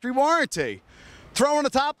original factory warranty. Throw on the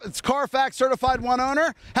top, it's Carfax certified one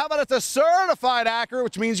owner. How about it's a certified Acura,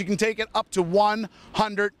 which means you can take it up to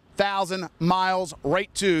 100,000 miles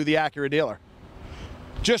right to the Acura dealer.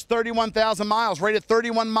 Just 31,000 miles, rated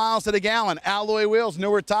 31 miles to the gallon, alloy wheels,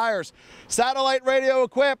 newer tires, satellite radio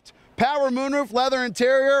equipped, power moonroof, leather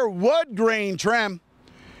interior, wood grain trim,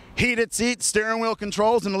 heated seats, steering wheel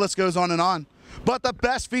controls, and the list goes on and on. But the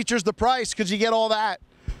best feature's the price, because you get all that.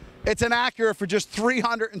 It's an Acura for just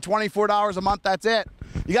 $324 a month, that's it.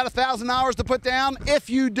 You got $1,000 to put down?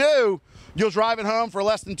 If you do, you'll drive it home for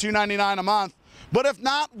less than $299 a month. But if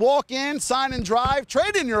not, walk in, sign and drive,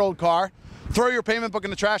 trade in your old car, throw your payment book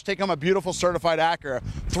in the trash, take home a beautiful certified Acura.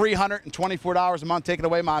 $324 a month. Take it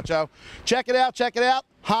away, Macho. Check it out, check it out.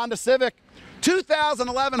 Honda Civic.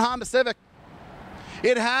 2011 Honda Civic.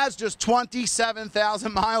 It has just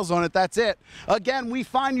 27,000 miles on it. That's it. Again, we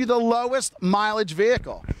find you the lowest mileage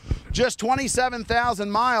vehicle. Just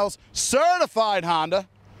 27,000 miles. Certified Honda.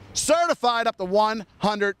 Certified up to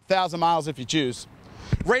 100,000 miles if you choose.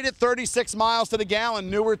 Rated 36 miles to the gallon.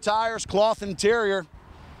 Newer tires, cloth interior.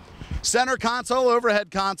 Center console, overhead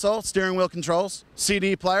console, steering wheel controls,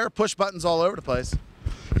 CD player, push buttons all over the place.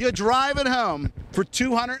 You drive it home for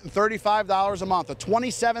 $235 a month, a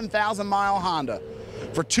 27,000 mile Honda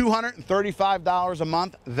for $235 a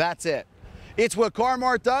month. That's it. It's what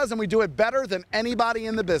Mart does, and we do it better than anybody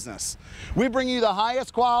in the business. We bring you the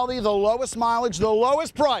highest quality, the lowest mileage, the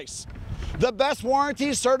lowest price, the best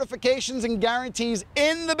warranties, certifications, and guarantees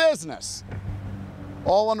in the business,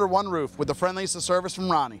 all under one roof with the friendliest of service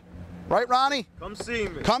from Ronnie. Right, Ronnie? Come see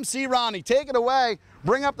me. Come see Ronnie. Take it away.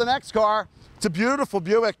 Bring up the next car. It's a beautiful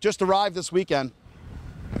Buick, just arrived this weekend.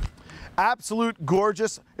 Absolute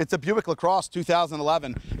gorgeous. It's a Buick LaCrosse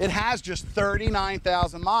 2011. It has just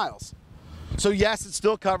 39,000 miles. So yes, it's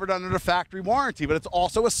still covered under the factory warranty, but it's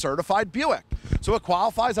also a certified Buick. So it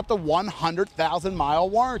qualifies up to 100,000 mile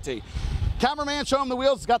warranty. Cameraman, show him the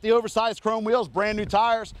wheels. It's got the oversized chrome wheels, brand new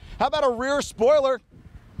tires. How about a rear spoiler?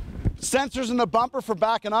 Sensors in the bumper for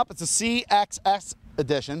backing up. It's a CXS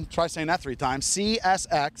edition. Try saying that 3 times.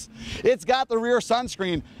 CSX. It's got the rear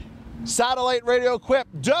sunscreen. Satellite radio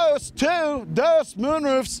equipped. Dose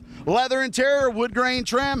moonroofs. Leather interior, wood grain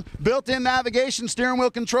trim, built-in navigation, steering wheel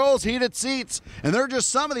controls, heated seats. And they're just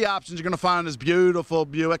some of the options you're going to find in this beautiful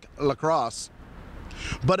Buick LaCrosse.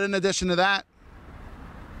 But in addition to that,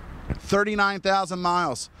 39,000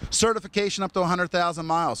 miles. Certification up to 100,000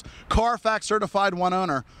 miles. Carfax certified one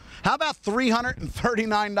owner. How about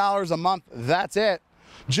 $339 a month? That's it.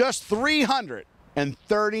 Just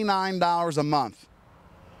 $339 a month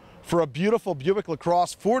for a beautiful Buick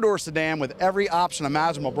LaCrosse 4-door sedan with every option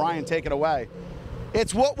imaginable. Brian, take it away.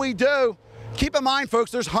 It's what we do. Keep in mind,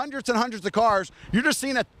 folks, there's hundreds and hundreds of cars. You're just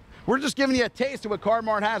seeing we're just giving you a taste of what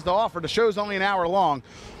Mart has to offer. The show's only an hour long.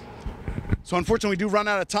 So unfortunately, we do run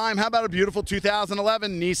out of time. How about a beautiful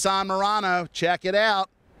 2011 Nissan Murano? Check it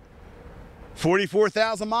out.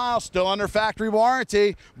 44,000 miles, still under factory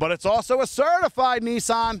warranty, but it's also a certified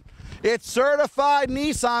Nissan. It's certified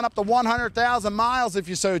Nissan up to 100,000 miles if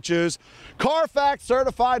you so choose. Carfax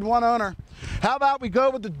certified one owner. How about we go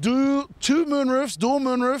with the dual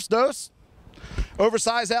moonroofs, Dose.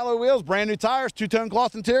 Oversized alloy wheels, brand new tires, 2-tone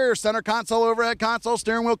cloth interior, center console, overhead console,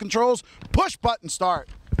 steering wheel controls, push button start.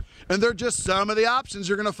 And they're just some of the options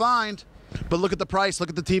you're gonna find. But look at the price, look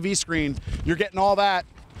at the TV screen. You're getting all that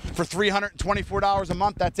for $324 a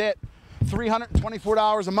month, that's it.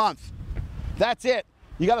 $324 a month. That's it.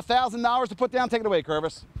 You got $1,000 to put down, take it away,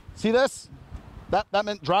 Curvis. See this? That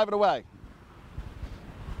meant drive it away.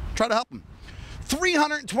 Try to help them.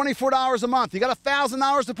 $324 a month. You got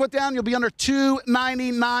 $1,000 to put down, you'll be under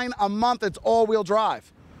 $299 a month. It's all-wheel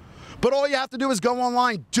drive. But all you have to do is go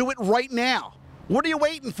online. Do it right now. What are you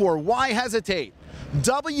waiting for? Why hesitate?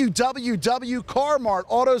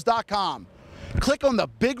 www.carmartautos.com. Click on the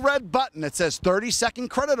big red button that says 30-second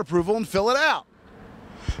credit approval and fill it out.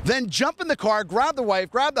 Then jump in the car, grab the wife,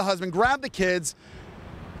 grab the husband, grab the kids,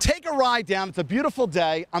 take a ride down. It's a beautiful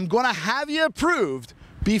day. I'm going to have you approved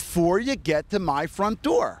before you get to my front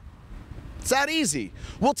door. It's that easy.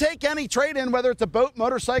 We'll take any trade-in, whether it's a boat,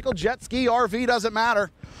 motorcycle, jet ski, RV, doesn't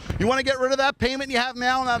matter. You want to get rid of that payment you have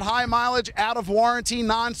now on that high mileage, out of warranty,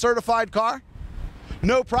 non-certified car?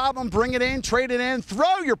 No problem. Bring it in, trade it in,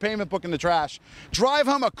 throw your payment book in the trash. Drive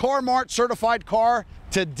home a Mart certified car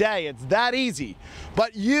today. It's that easy.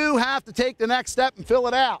 But you have to take the next step and fill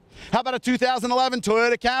it out. How about a 2011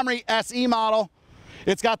 Toyota Camry SE model?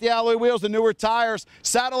 It's got the alloy wheels, the newer tires,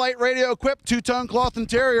 satellite radio equipped, two-tone cloth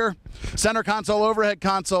interior, center console, overhead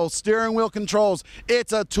console, steering wheel controls.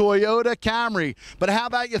 It's a Toyota Camry. But how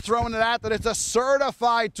about you throwing it out that it's a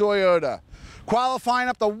certified Toyota, qualifying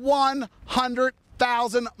up to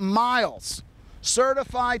 100,000 miles.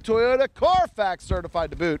 Certified Toyota, Carfax certified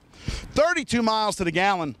to boot. 32 miles to the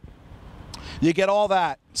gallon. You get all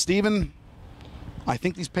that. Stephen, I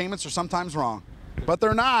think these payments are sometimes wrong, but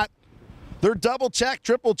they're not. They're double check,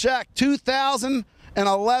 triple check.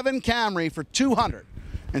 2011 Camry for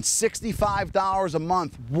 $265 a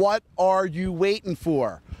month. What are you waiting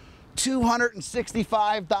for?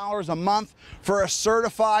 $265 a month for a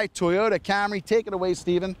certified Toyota Camry. Take it away,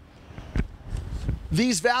 Stephen.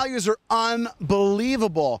 These values are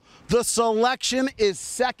unbelievable. The selection is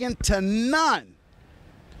second to none.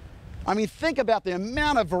 I mean, think about the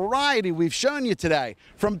amount of variety we've shown you today.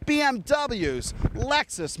 From BMWs,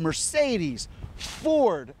 Lexus, Mercedes,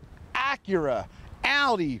 Ford, Acura,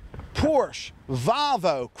 Audi, Porsche,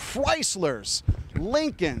 Volvo, Chryslers,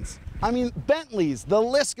 Lincolns, I mean, Bentleys, the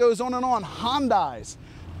list goes on and on, Hyundais.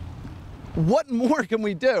 What more can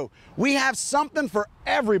we do? We have something for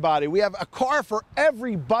everybody. We have a car for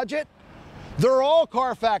every budget. They're all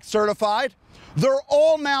Carfax certified. They're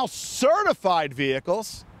all now certified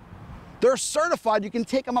vehicles. They're certified. You can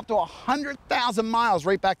take them up to 100,000 miles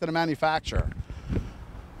right back to the manufacturer.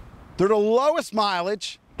 They're the lowest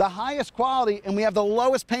mileage, the highest quality, and we have the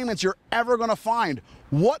lowest payments you're ever going to find.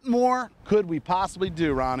 What more could we possibly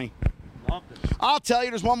do, Ronnie? I'll tell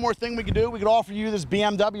you, there's one more thing we could do. We could offer you this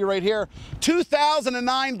BMW right here.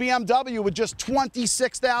 2009 BMW with just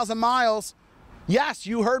 26,000 miles. Yes,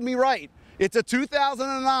 you heard me right. It's a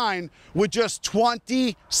 2009 with just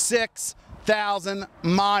 26,000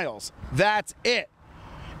 miles. That's it.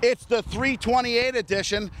 It's the 328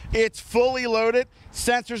 edition. It's fully loaded,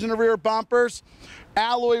 sensors in the rear bumpers,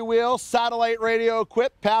 alloy wheels, satellite radio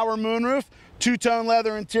equipped, power moonroof, two-tone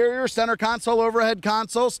leather interior, center console, overhead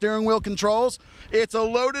console, steering wheel controls. It's a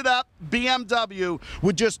loaded up BMW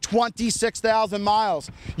with just 26,000 miles.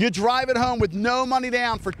 You drive it home with no money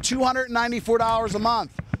down for $294 a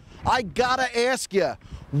month. I gotta ask you,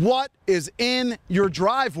 what is in your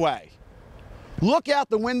driveway? Look out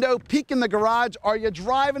the window, peek in the garage. Are you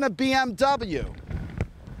driving a BMW?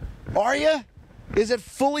 Are you? Is it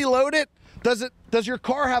fully loaded? Does your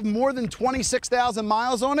car have more than 26,000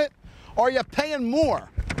 miles on it? Are you paying more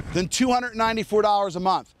than $294 a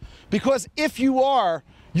month? Because if you are,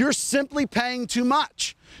 you're simply paying too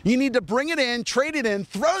much. You need to bring it in, trade it in,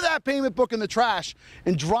 throw that payment book in the trash,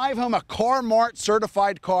 and drive home a Mart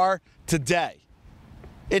certified car today.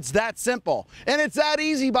 It's that simple. And it's that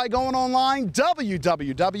easy by going online,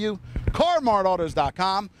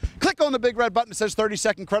 www.carmartautos.com. Click on the big red button that says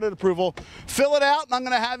 30-second credit approval. Fill it out, and I'm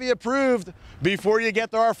going to have you approved before you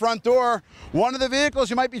get to our front door. One of the vehicles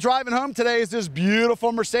you might be driving home today is this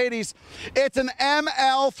beautiful Mercedes. It's an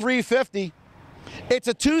ML350. It's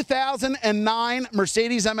a 2009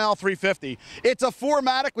 Mercedes ML350. It's a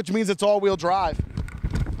 4MATIC, which means it's all-wheel drive.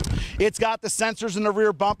 It's got the sensors in the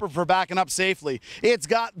rear bumper for backing up safely. It's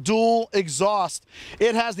got dual exhaust.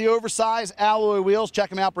 It has the oversized alloy wheels. Check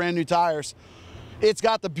them out, brand new tires. It's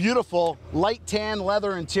got the beautiful light tan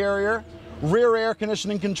leather interior, rear air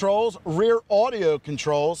conditioning controls, rear audio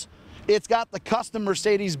controls. It's got the custom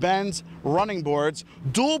Mercedes-Benz running boards,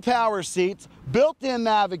 dual power seats, built-in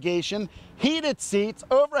navigation, heated seats,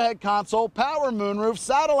 overhead console, power moonroof,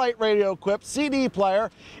 satellite radio equipped, CD player.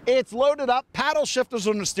 It's loaded up, paddle shifters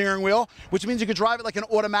on the steering wheel, which means you could drive it like an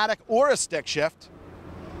automatic or a stick shift.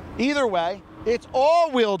 Either way, it's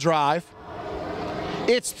all-wheel drive.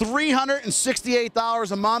 It's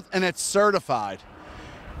 $368 a month, and it's certified.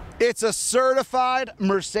 It's a certified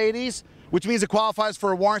Mercedes, which means it qualifies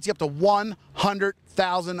for a warranty up to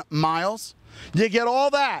 100,000 miles. You get all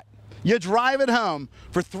that. You drive it home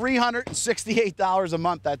for $368 a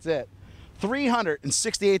month. That's it.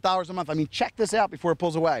 $368 a month. I mean, check this out before it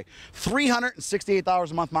pulls away.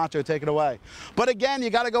 $368 a month, Macho, take it away. But again, you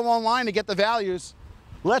got to go online to get the values.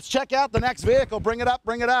 Let's check out the next vehicle. Bring it up,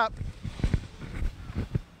 bring it up.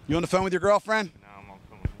 You on the phone with your girlfriend? No, I'm on the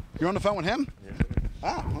phone with him. You're on the phone with him? Yeah.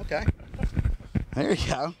 Oh, okay. There you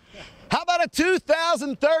go. How about a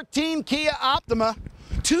 2013 Kia Optima?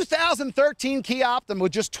 2013 Kia Optima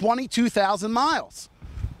with just 22,000 miles.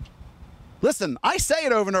 Listen, I say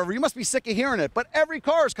it over and over. You must be sick of hearing it, but every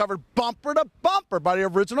car is covered bumper to bumper by the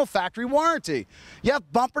original factory warranty. You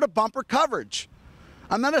have bumper to bumper coverage.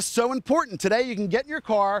 And that is so important. Today, you can get in your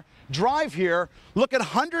car, drive here, look at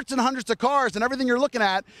hundreds and hundreds of cars, and everything you're looking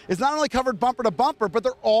at is not only covered bumper to bumper, but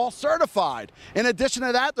they're all certified. In addition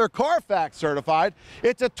to that, they're Carfax certified.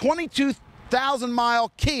 It's a 22,000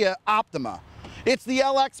 mile Kia Optima. It's the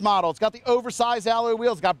LX model. It's got the oversized alloy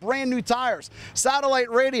wheels. It's got brand new tires, satellite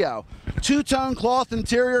radio, two-tone cloth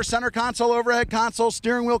interior, center console, overhead console,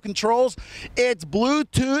 steering wheel controls. It's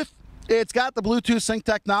Bluetooth. It's got the Bluetooth sync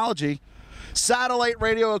technology. Satellite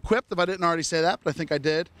radio equipped, if I didn't already say that, but I think I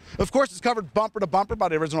did. Of course, it's covered bumper to bumper by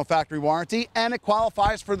the original factory warranty, and it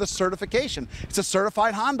qualifies for the certification. It's a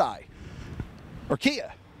certified Hyundai, or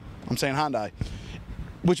Kia. I'm saying Hyundai,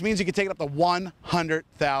 which means you can take it up to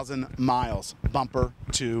 100,000 miles, bumper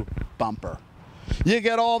to bumper. You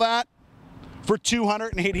get all that for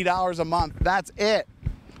 $280 a month. That's it.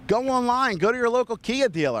 Go online, go to your local Kia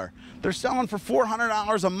dealer. They're selling for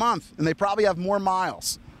 $400 a month, and they probably have more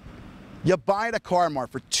miles. You buy it at Car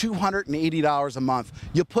Mart for $280 a month.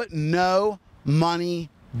 You put no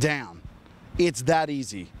money down. It's that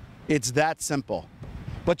easy. It's that simple.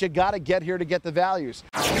 But you got to get here to get the values.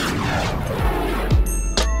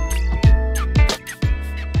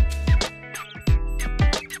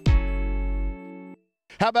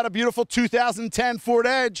 How about a beautiful 2010 Ford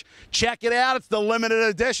Edge? Check it out. It's the limited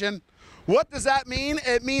edition. What does that mean?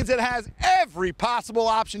 It means it has every possible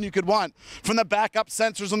option you could want. From the backup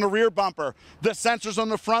sensors on the rear bumper, the sensors on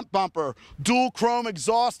the front bumper, dual chrome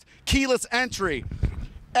exhaust, keyless entry,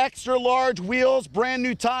 extra large wheels, brand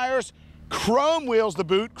new tires, chrome wheels to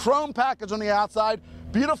boot, chrome package on the outside,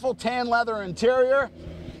 beautiful tan leather interior,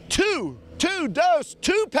 two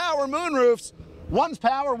power moonroofs. One's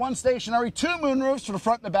power, one's stationary, two moonroofs for the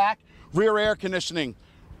front and the back, rear air conditioning,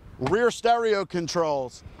 rear stereo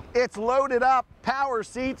controls. It's loaded up, power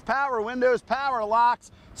seats, power windows, power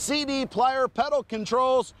locks, CD player, pedal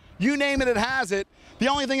controls, you name it, it has it. The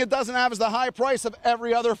only thing it doesn't have is the high price of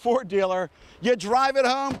every other Ford dealer. You drive it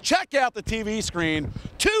home, check out the TV screen,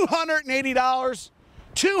 $280,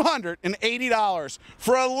 $280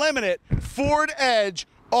 for a limited Ford Edge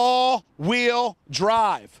all-wheel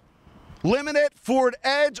drive. Limited Ford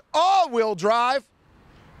Edge all-wheel drive,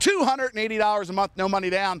 $280 a month, no money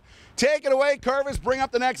down. Take it away, Curvis, bring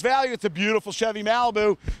up the next value. It's a beautiful Chevy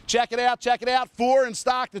Malibu. Check it out, check it out. Four in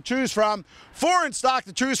stock to choose from. Four in stock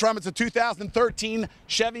to choose from. It's a 2013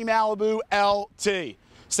 Chevy Malibu LT.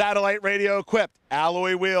 Satellite radio equipped,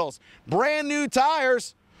 alloy wheels, brand new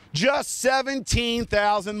tires, just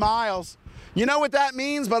 17,000 miles. You know what that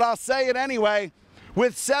means, but I'll say it anyway.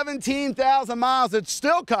 With 17,000 miles, it's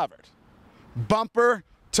still covered, bumper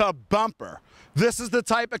to bumper. This is the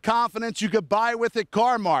type of confidence you could buy with at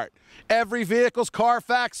Car Mart. Every vehicle's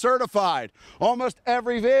Carfax certified. Almost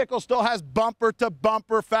every vehicle still has bumper to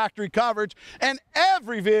bumper factory coverage, and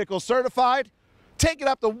every vehicle certified. Take it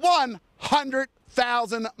up to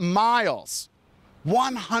 100,000 miles.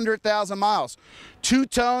 100,000 miles.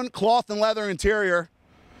 Two-tone cloth and leather interior.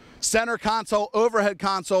 Center console, overhead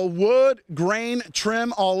console, wood, grain,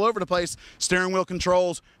 trim all over the place. Steering wheel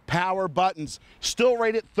controls, power buttons. Still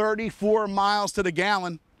rated 34 miles to the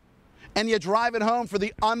gallon. And you drive it home for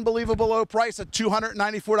the unbelievable low price of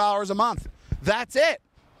 $294 a month. That's it.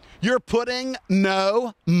 You're putting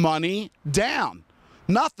no money down.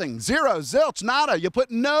 Nothing. Zero. Zilch. Nada. You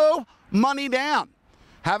put no money down.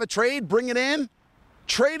 Have a trade. Bring it in.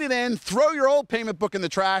 Trade it in, throw your old payment book in the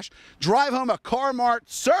trash, drive home a Car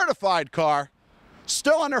Mart certified car,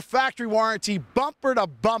 still under factory warranty, bumper to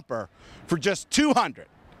bumper, for just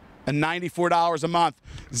 $294 a month.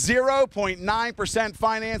 0.9%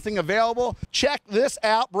 financing available. Check this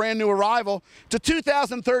out, brand new arrival. It's a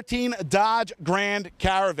 2013 Dodge Grand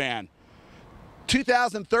Caravan.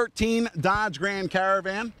 2013 Dodge Grand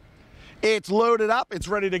Caravan. It's loaded up, it's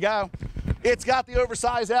ready to go. It's got the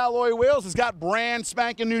oversized alloy wheels. It's got brand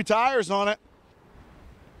spanking new tires on it.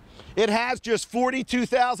 It has just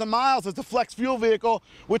 42,000 miles. It's a flex fuel vehicle,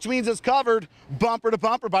 which means it's covered bumper to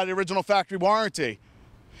bumper by the original factory warranty.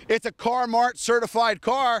 It's a Car Mart certified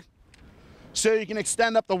car. so you can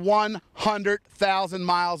extend up to 100,000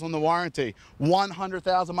 miles on the warranty.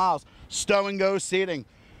 100,000 miles. Stow and go seating.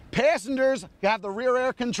 Passengers, you have the rear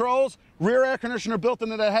air controls, rear air conditioner built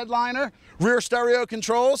into the headliner, rear stereo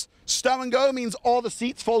controls. Stow and go means all the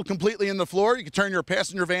seats fold completely in the floor. You can turn your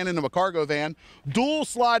passenger van into a cargo van. Dual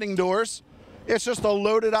sliding doors. It's just a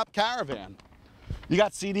loaded up caravan. You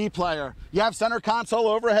got CD player. You have center console,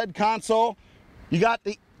 overhead console. It's got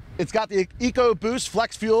the EcoBoost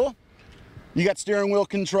Flex Fuel. You got steering wheel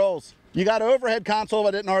controls. You got overhead console,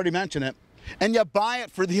 I didn't already mention it. And you buy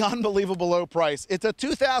it for the unbelievable low price. It's a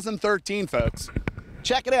 2013, folks.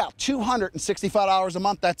 Check it out, $265 a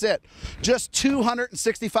month, that's it. Just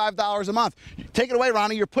 $265 a month. Take it away,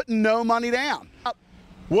 Ronnie, you're putting no money down.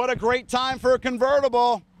 What a great time for a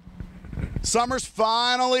convertible. Summer's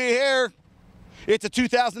finally here. It's a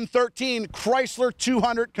 2013 Chrysler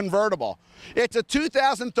 200 convertible. It's a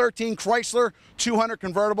 2013 Chrysler 200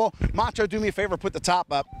 convertible. Macho, do me a favor, put the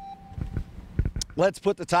top up. Let's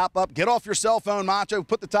put the top up. Get off your cell phone, Macho,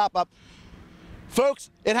 put the top up. Folks,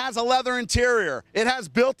 it has a leather interior. It has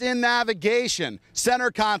built-in navigation,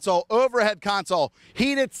 center console, overhead console,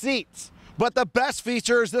 heated seats. But the best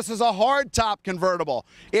feature is this is a hard top convertible.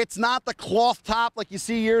 It's not the cloth top like you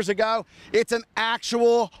see years ago. It's an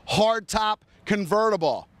actual hard top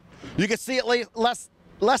convertible. You can see it less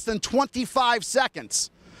than 25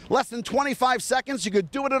 seconds. Less than 25 seconds, you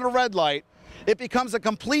could do it at a red light. It becomes a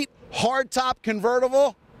complete hardtop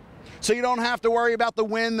convertible, so you don't have to worry about the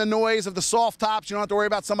wind, the noise of the soft tops. You don't have to worry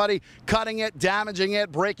about somebody cutting it, damaging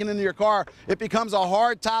it, breaking into your car. It becomes a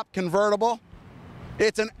hardtop convertible.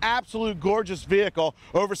 It's an absolute gorgeous vehicle.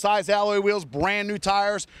 Oversized alloy wheels, brand new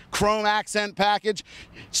tires, chrome accent package,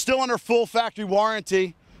 still under full factory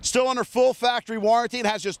warranty. Still under full factory warranty. It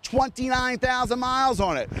has just 29,000 miles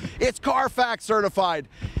on it. It's Carfax certified.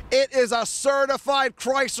 It is a certified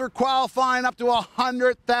Chrysler qualifying up to a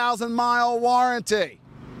 100,000 mile warranty.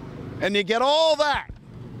 And you get all that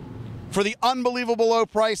for the unbelievable low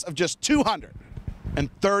price of just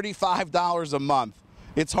 $235 a month.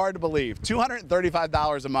 It's hard to believe,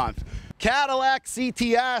 $235 a month. Cadillac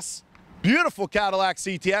CTS, beautiful Cadillac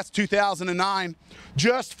CTS, 2009,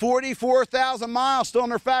 just 44,000 miles, still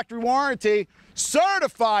under factory warranty.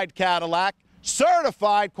 Certified Cadillac,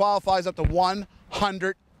 certified, qualifies up to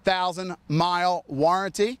 100,000 mile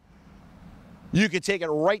warranty. You could take it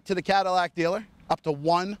right to the Cadillac dealer, up to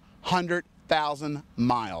 100,000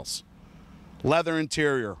 miles. Leather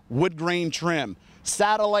interior, wood grain trim,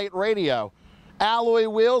 satellite radio, alloy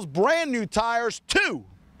wheels, brand new tires, two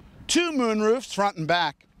moonroofs, front and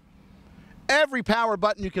back. Every power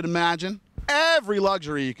button you can imagine, every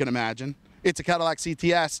luxury you can imagine. It's a Cadillac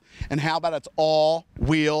CTS, and how about it's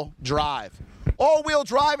all-wheel drive? All-wheel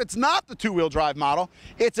drive, it's not the two-wheel drive model.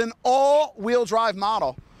 It's an all-wheel drive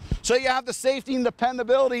model. So you have the safety and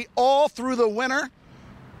dependability all through the winter.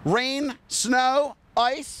 Rain, snow,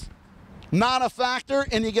 ice, not a factor,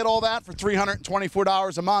 and you get all that for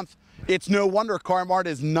 $324 a month. It's no wonder Mart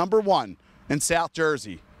is #1 in South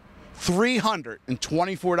Jersey.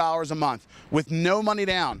 $324 a month with no money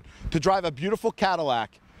down to drive a beautiful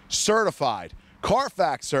Cadillac, certified,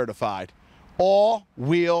 Carfax certified,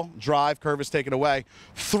 all-wheel drive. Curve is taken away.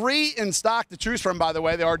 3 in stock to choose from, by the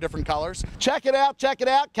way. They are different colors. Check it out,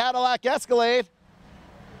 Cadillac Escalade.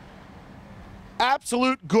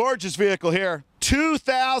 Absolute gorgeous vehicle here.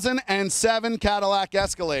 2007 Cadillac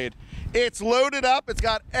Escalade. It's loaded up. It's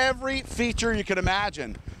got every feature you could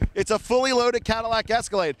imagine. It's a fully loaded Cadillac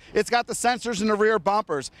Escalade. It's got the sensors in the rear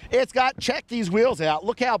bumpers. It's got, check these wheels out.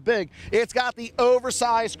 Look how big. It's got the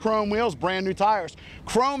oversized chrome wheels, brand new tires.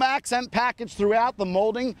 Chrome accent package throughout, the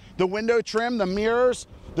molding, the window trim, the mirrors,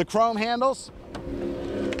 the chrome handles.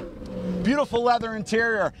 Beautiful leather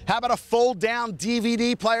interior. How about a fold-down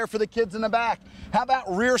DVD player for the kids in the back? How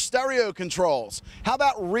about rear stereo controls? How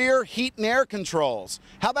about rear heat and air controls?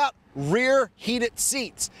 How about rear heated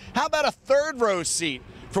seats? How about a third row seat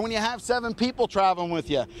for when you have 7 people traveling with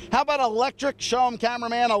you? How about electric, show them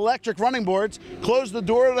cameraman, electric running boards? Close the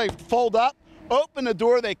door, they fold up. Open the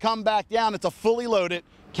door, they come back down. It's a fully loaded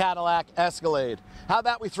Cadillac Escalade. How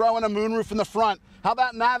about we throw in a moonroof in the front? How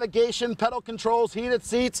about navigation, pedal controls, heated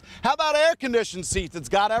seats? How about air conditioned seats? It's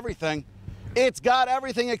got everything. It's got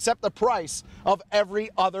everything except the price of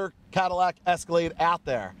every other Cadillac Escalade out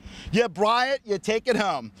there. You buy it, you take it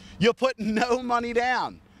home. You put no money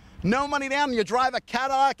down. No money down, and you drive a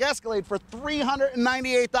Cadillac Escalade for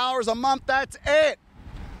 $398 a month. That's it.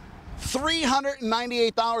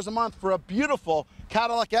 $398 a month for a beautiful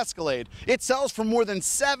Cadillac Escalade. It sells for more than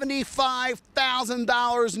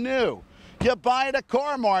 $75,000 new. You buy it at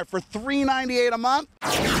Mart for $398 a month.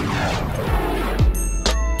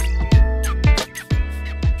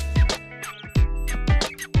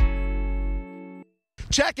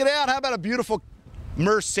 Check it out. How about a beautiful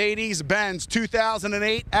Mercedes-Benz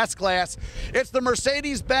 2008 S-Class? It's the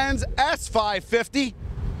Mercedes-Benz S550.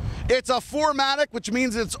 It's a 4MATIC, which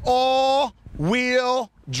means it's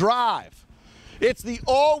all-wheel drive. It's the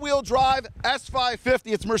all-wheel drive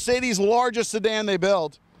S550. It's Mercedes' largest sedan they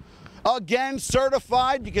build. Again,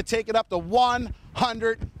 certified. You can take it up to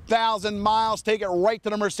 100,000 miles. Take it right to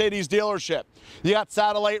the Mercedes dealership. You got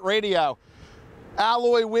satellite radio,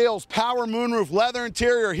 alloy wheels, power moonroof, leather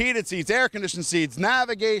interior, heated seats, air conditioned seats,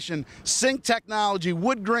 navigation, sync technology,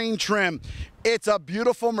 wood grain trim. It's a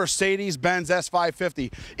beautiful Mercedes-Benz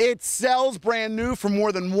S550. It sells brand new for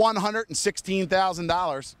more than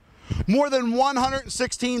 $116,000. More than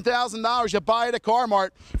 $116,000. You buy it at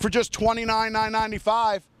Mart for just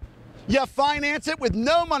 $29,995. You finance it with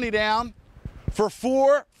no money down for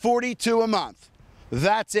 $442 a month.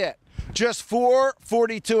 That's it. Just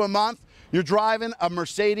 $442 a month. You're driving a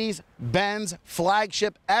Mercedes-Benz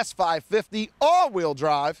flagship S550 all-wheel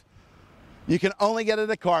drive. You can only get it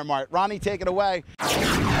at Mart. Ronnie, take it away.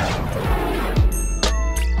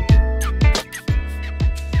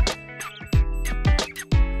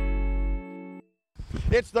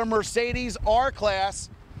 It's the Mercedes R-Class.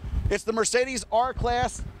 It's the Mercedes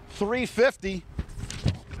R-Class 350.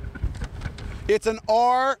 It's an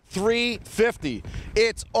R350.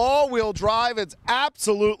 It's all-wheel drive. It's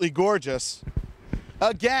absolutely gorgeous.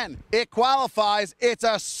 Again, it qualifies. It's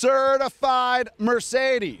a certified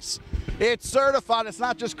Mercedes. It's certified. It's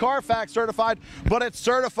not just Carfax certified, but it's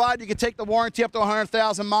certified. You can take the warranty up to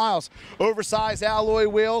 100,000 miles. Oversized alloy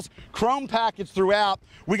wheels, chrome package throughout.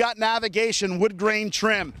 We got navigation, wood grain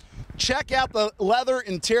trim. Check out the leather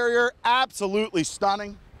interior. Absolutely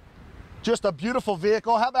stunning. Just a beautiful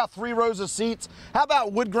vehicle. How about 3 rows of seats? How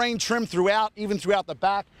about wood grain trim throughout, even throughout the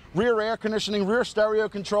back? Rear air conditioning, rear stereo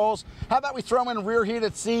controls. How about we throw in rear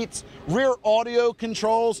heated seats, rear audio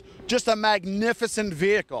controls? Just a magnificent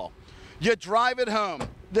vehicle. You drive it home.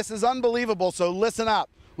 This is unbelievable, so listen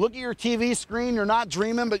up. Look at your TV screen. You're not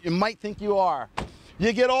dreaming, but you might think you are.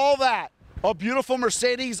 You get all that. A beautiful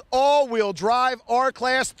Mercedes all-wheel drive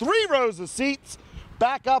R-Class, 3 rows of seats,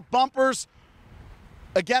 backup bumpers.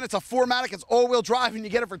 Again, it's a 4MATIC, it's all-wheel drive, and you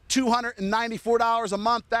get it for $294 a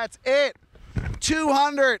month. That's it.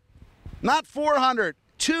 $200, not $400,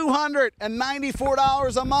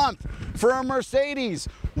 $294 a month for a Mercedes.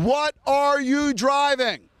 What are you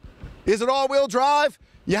driving? Is it all-wheel drive?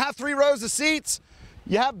 You have 3 rows of seats.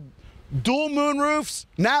 You have dual moonroofs,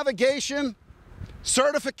 navigation,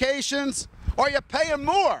 certifications. Are you paying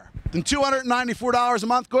more than $294 a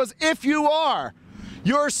month? Because if you are,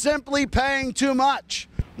 you're simply paying too much.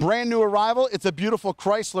 Brand new arrival. It's a beautiful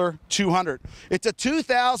Chrysler 200. It's a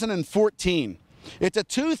 2014. It's a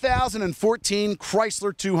 2014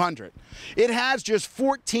 Chrysler 200. It has just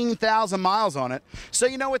 14,000 miles on it. So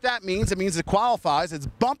you know what that means? It means it qualifies. It's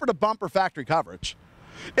bumper-to-bumper factory coverage.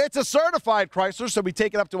 It's a certified Chrysler, so we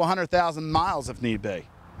take it up to 100,000 miles if need be.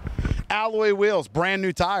 Alloy wheels, brand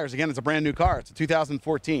new tires. Again, it's a brand new car. It's a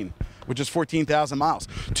 2014, which is 14,000 miles.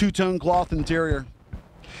 Two-tone cloth interior.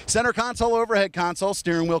 Center console, overhead console,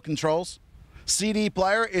 steering wheel controls. CD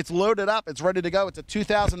player, it's loaded up, it's ready to go. It's a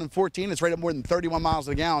 2014, it's rated more than 31 miles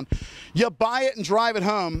a gallon. You buy it and drive it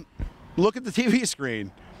home, look at the TV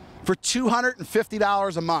screen, for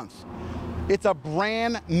 $250 a month. It's a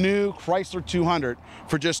brand new Chrysler 200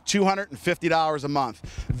 for just $250 a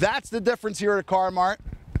month. That's the difference here at Mart.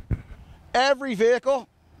 Every vehicle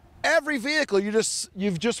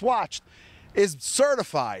you've just watched is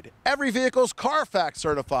certified. Every vehicle is Carfax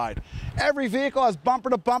certified. Every vehicle has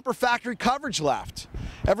bumper-to-bumper factory coverage left.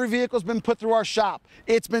 Every vehicle's been put through our shop.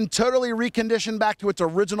 It's been totally reconditioned back to its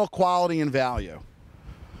original quality and value.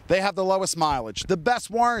 They have the lowest mileage, the best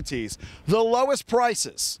warranties, the lowest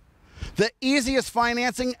prices, the easiest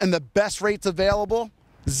financing, and the best rates available.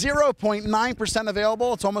 0.9%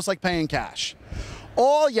 available. It's almost like paying cash.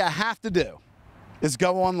 All you have to do is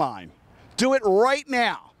go online. Do it right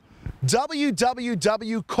now.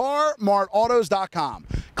 www.carmartautos.com.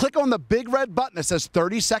 Click on the big red button that says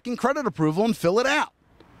 30-second credit approval and fill it out.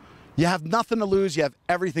 You have nothing to lose. You have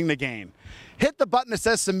everything to gain. Hit the button that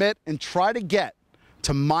says submit and try to get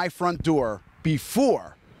to my front door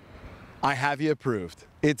before I have you approved.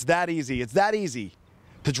 It's that easy. It's that easy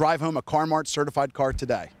to drive home a Mart certified car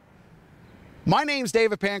today. My name's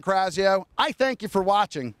David Pancrazio. I thank you for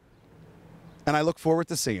watching, and I look forward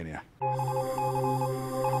to seeing you.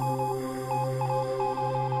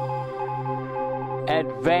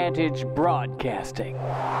 Advantage Broadcasting.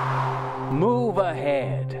 Move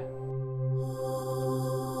ahead.